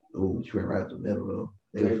 Oh, she went right up the middle, though.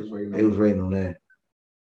 They was waiting on that.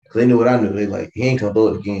 Because they knew what I knew. They like, he ain't going to throw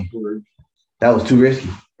it again. That was too risky.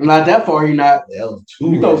 Not that far, you're not. That was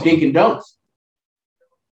too risky. You throw dinking dunks.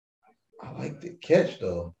 I like the catch,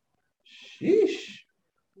 though. Sheesh.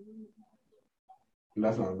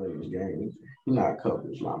 That's not really his game. He's not a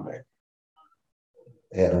coverage linebacker.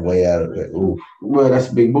 Had him way out of it. Ooh. Well, that's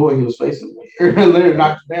a big boy he was facing. Leonard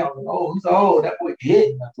knocked him down. Oh, he's old. That boy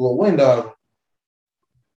hit. That's a little wind dog.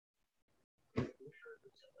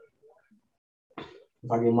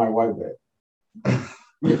 If I get my white back,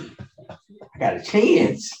 I got a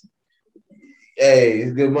chance. Hey,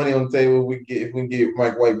 it's good money on the table if we can get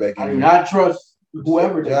Mike White back in. I do not trust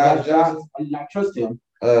whoever. Josh Johnson. I do not trust him.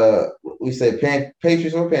 We say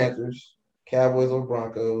Patriots or Panthers, Cowboys or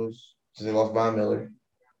Broncos, since they lost Von Miller.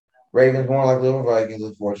 Ravens more likely over Vikings,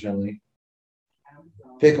 unfortunately.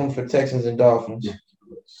 Pick them for Texans and Dolphins.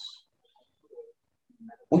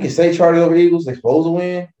 We can say Chargers over Eagles. They're supposed to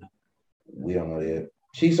win. We don't know yet.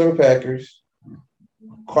 Chiefs over Packers.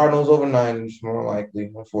 Cardinals over Niners, more likely,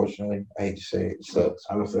 unfortunately. I hate to say it. It sucks.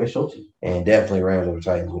 I would say so. And definitely Rams over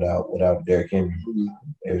Titans without Derrick Henry.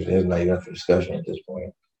 There's not even for discussion at this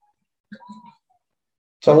point.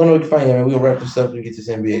 So I don't know what you find here, man. We'll wrap this up and get this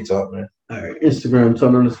NBA talk, man. All right. Instagram,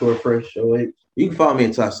 _fresh08. You can follow me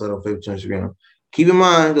at Ty Suttle on Facebook, Instagram. Keep in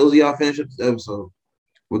mind, those of y'all finish up this episode.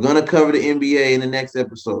 We're gonna cover the NBA in the next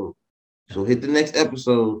episode. So hit the next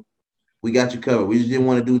episode. We got you covered. We just didn't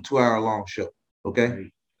want to do a 2-hour long show.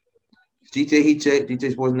 Okay? GTA Heat Check,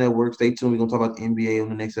 DJ Sports Network. Stay tuned. We're going to talk about the NBA on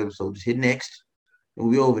the next episode. Just hit next, and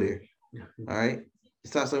we'll be over there. All right.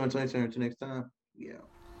 It's Top 720. Until next time. Yeah.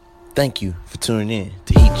 Thank you for tuning in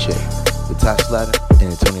to Heat Check with Ty Slatter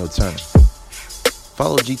and Antonio Turner.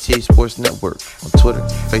 Follow GTA Sports Network on Twitter,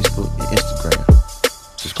 Facebook, and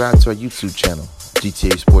Instagram. Subscribe to our YouTube channel,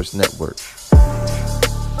 GTA Sports Network.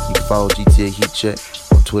 You can follow GTA Heat Check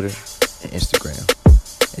on Twitter and Instagram.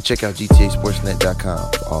 And check out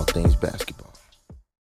GTASportsNet.com for all things basketball.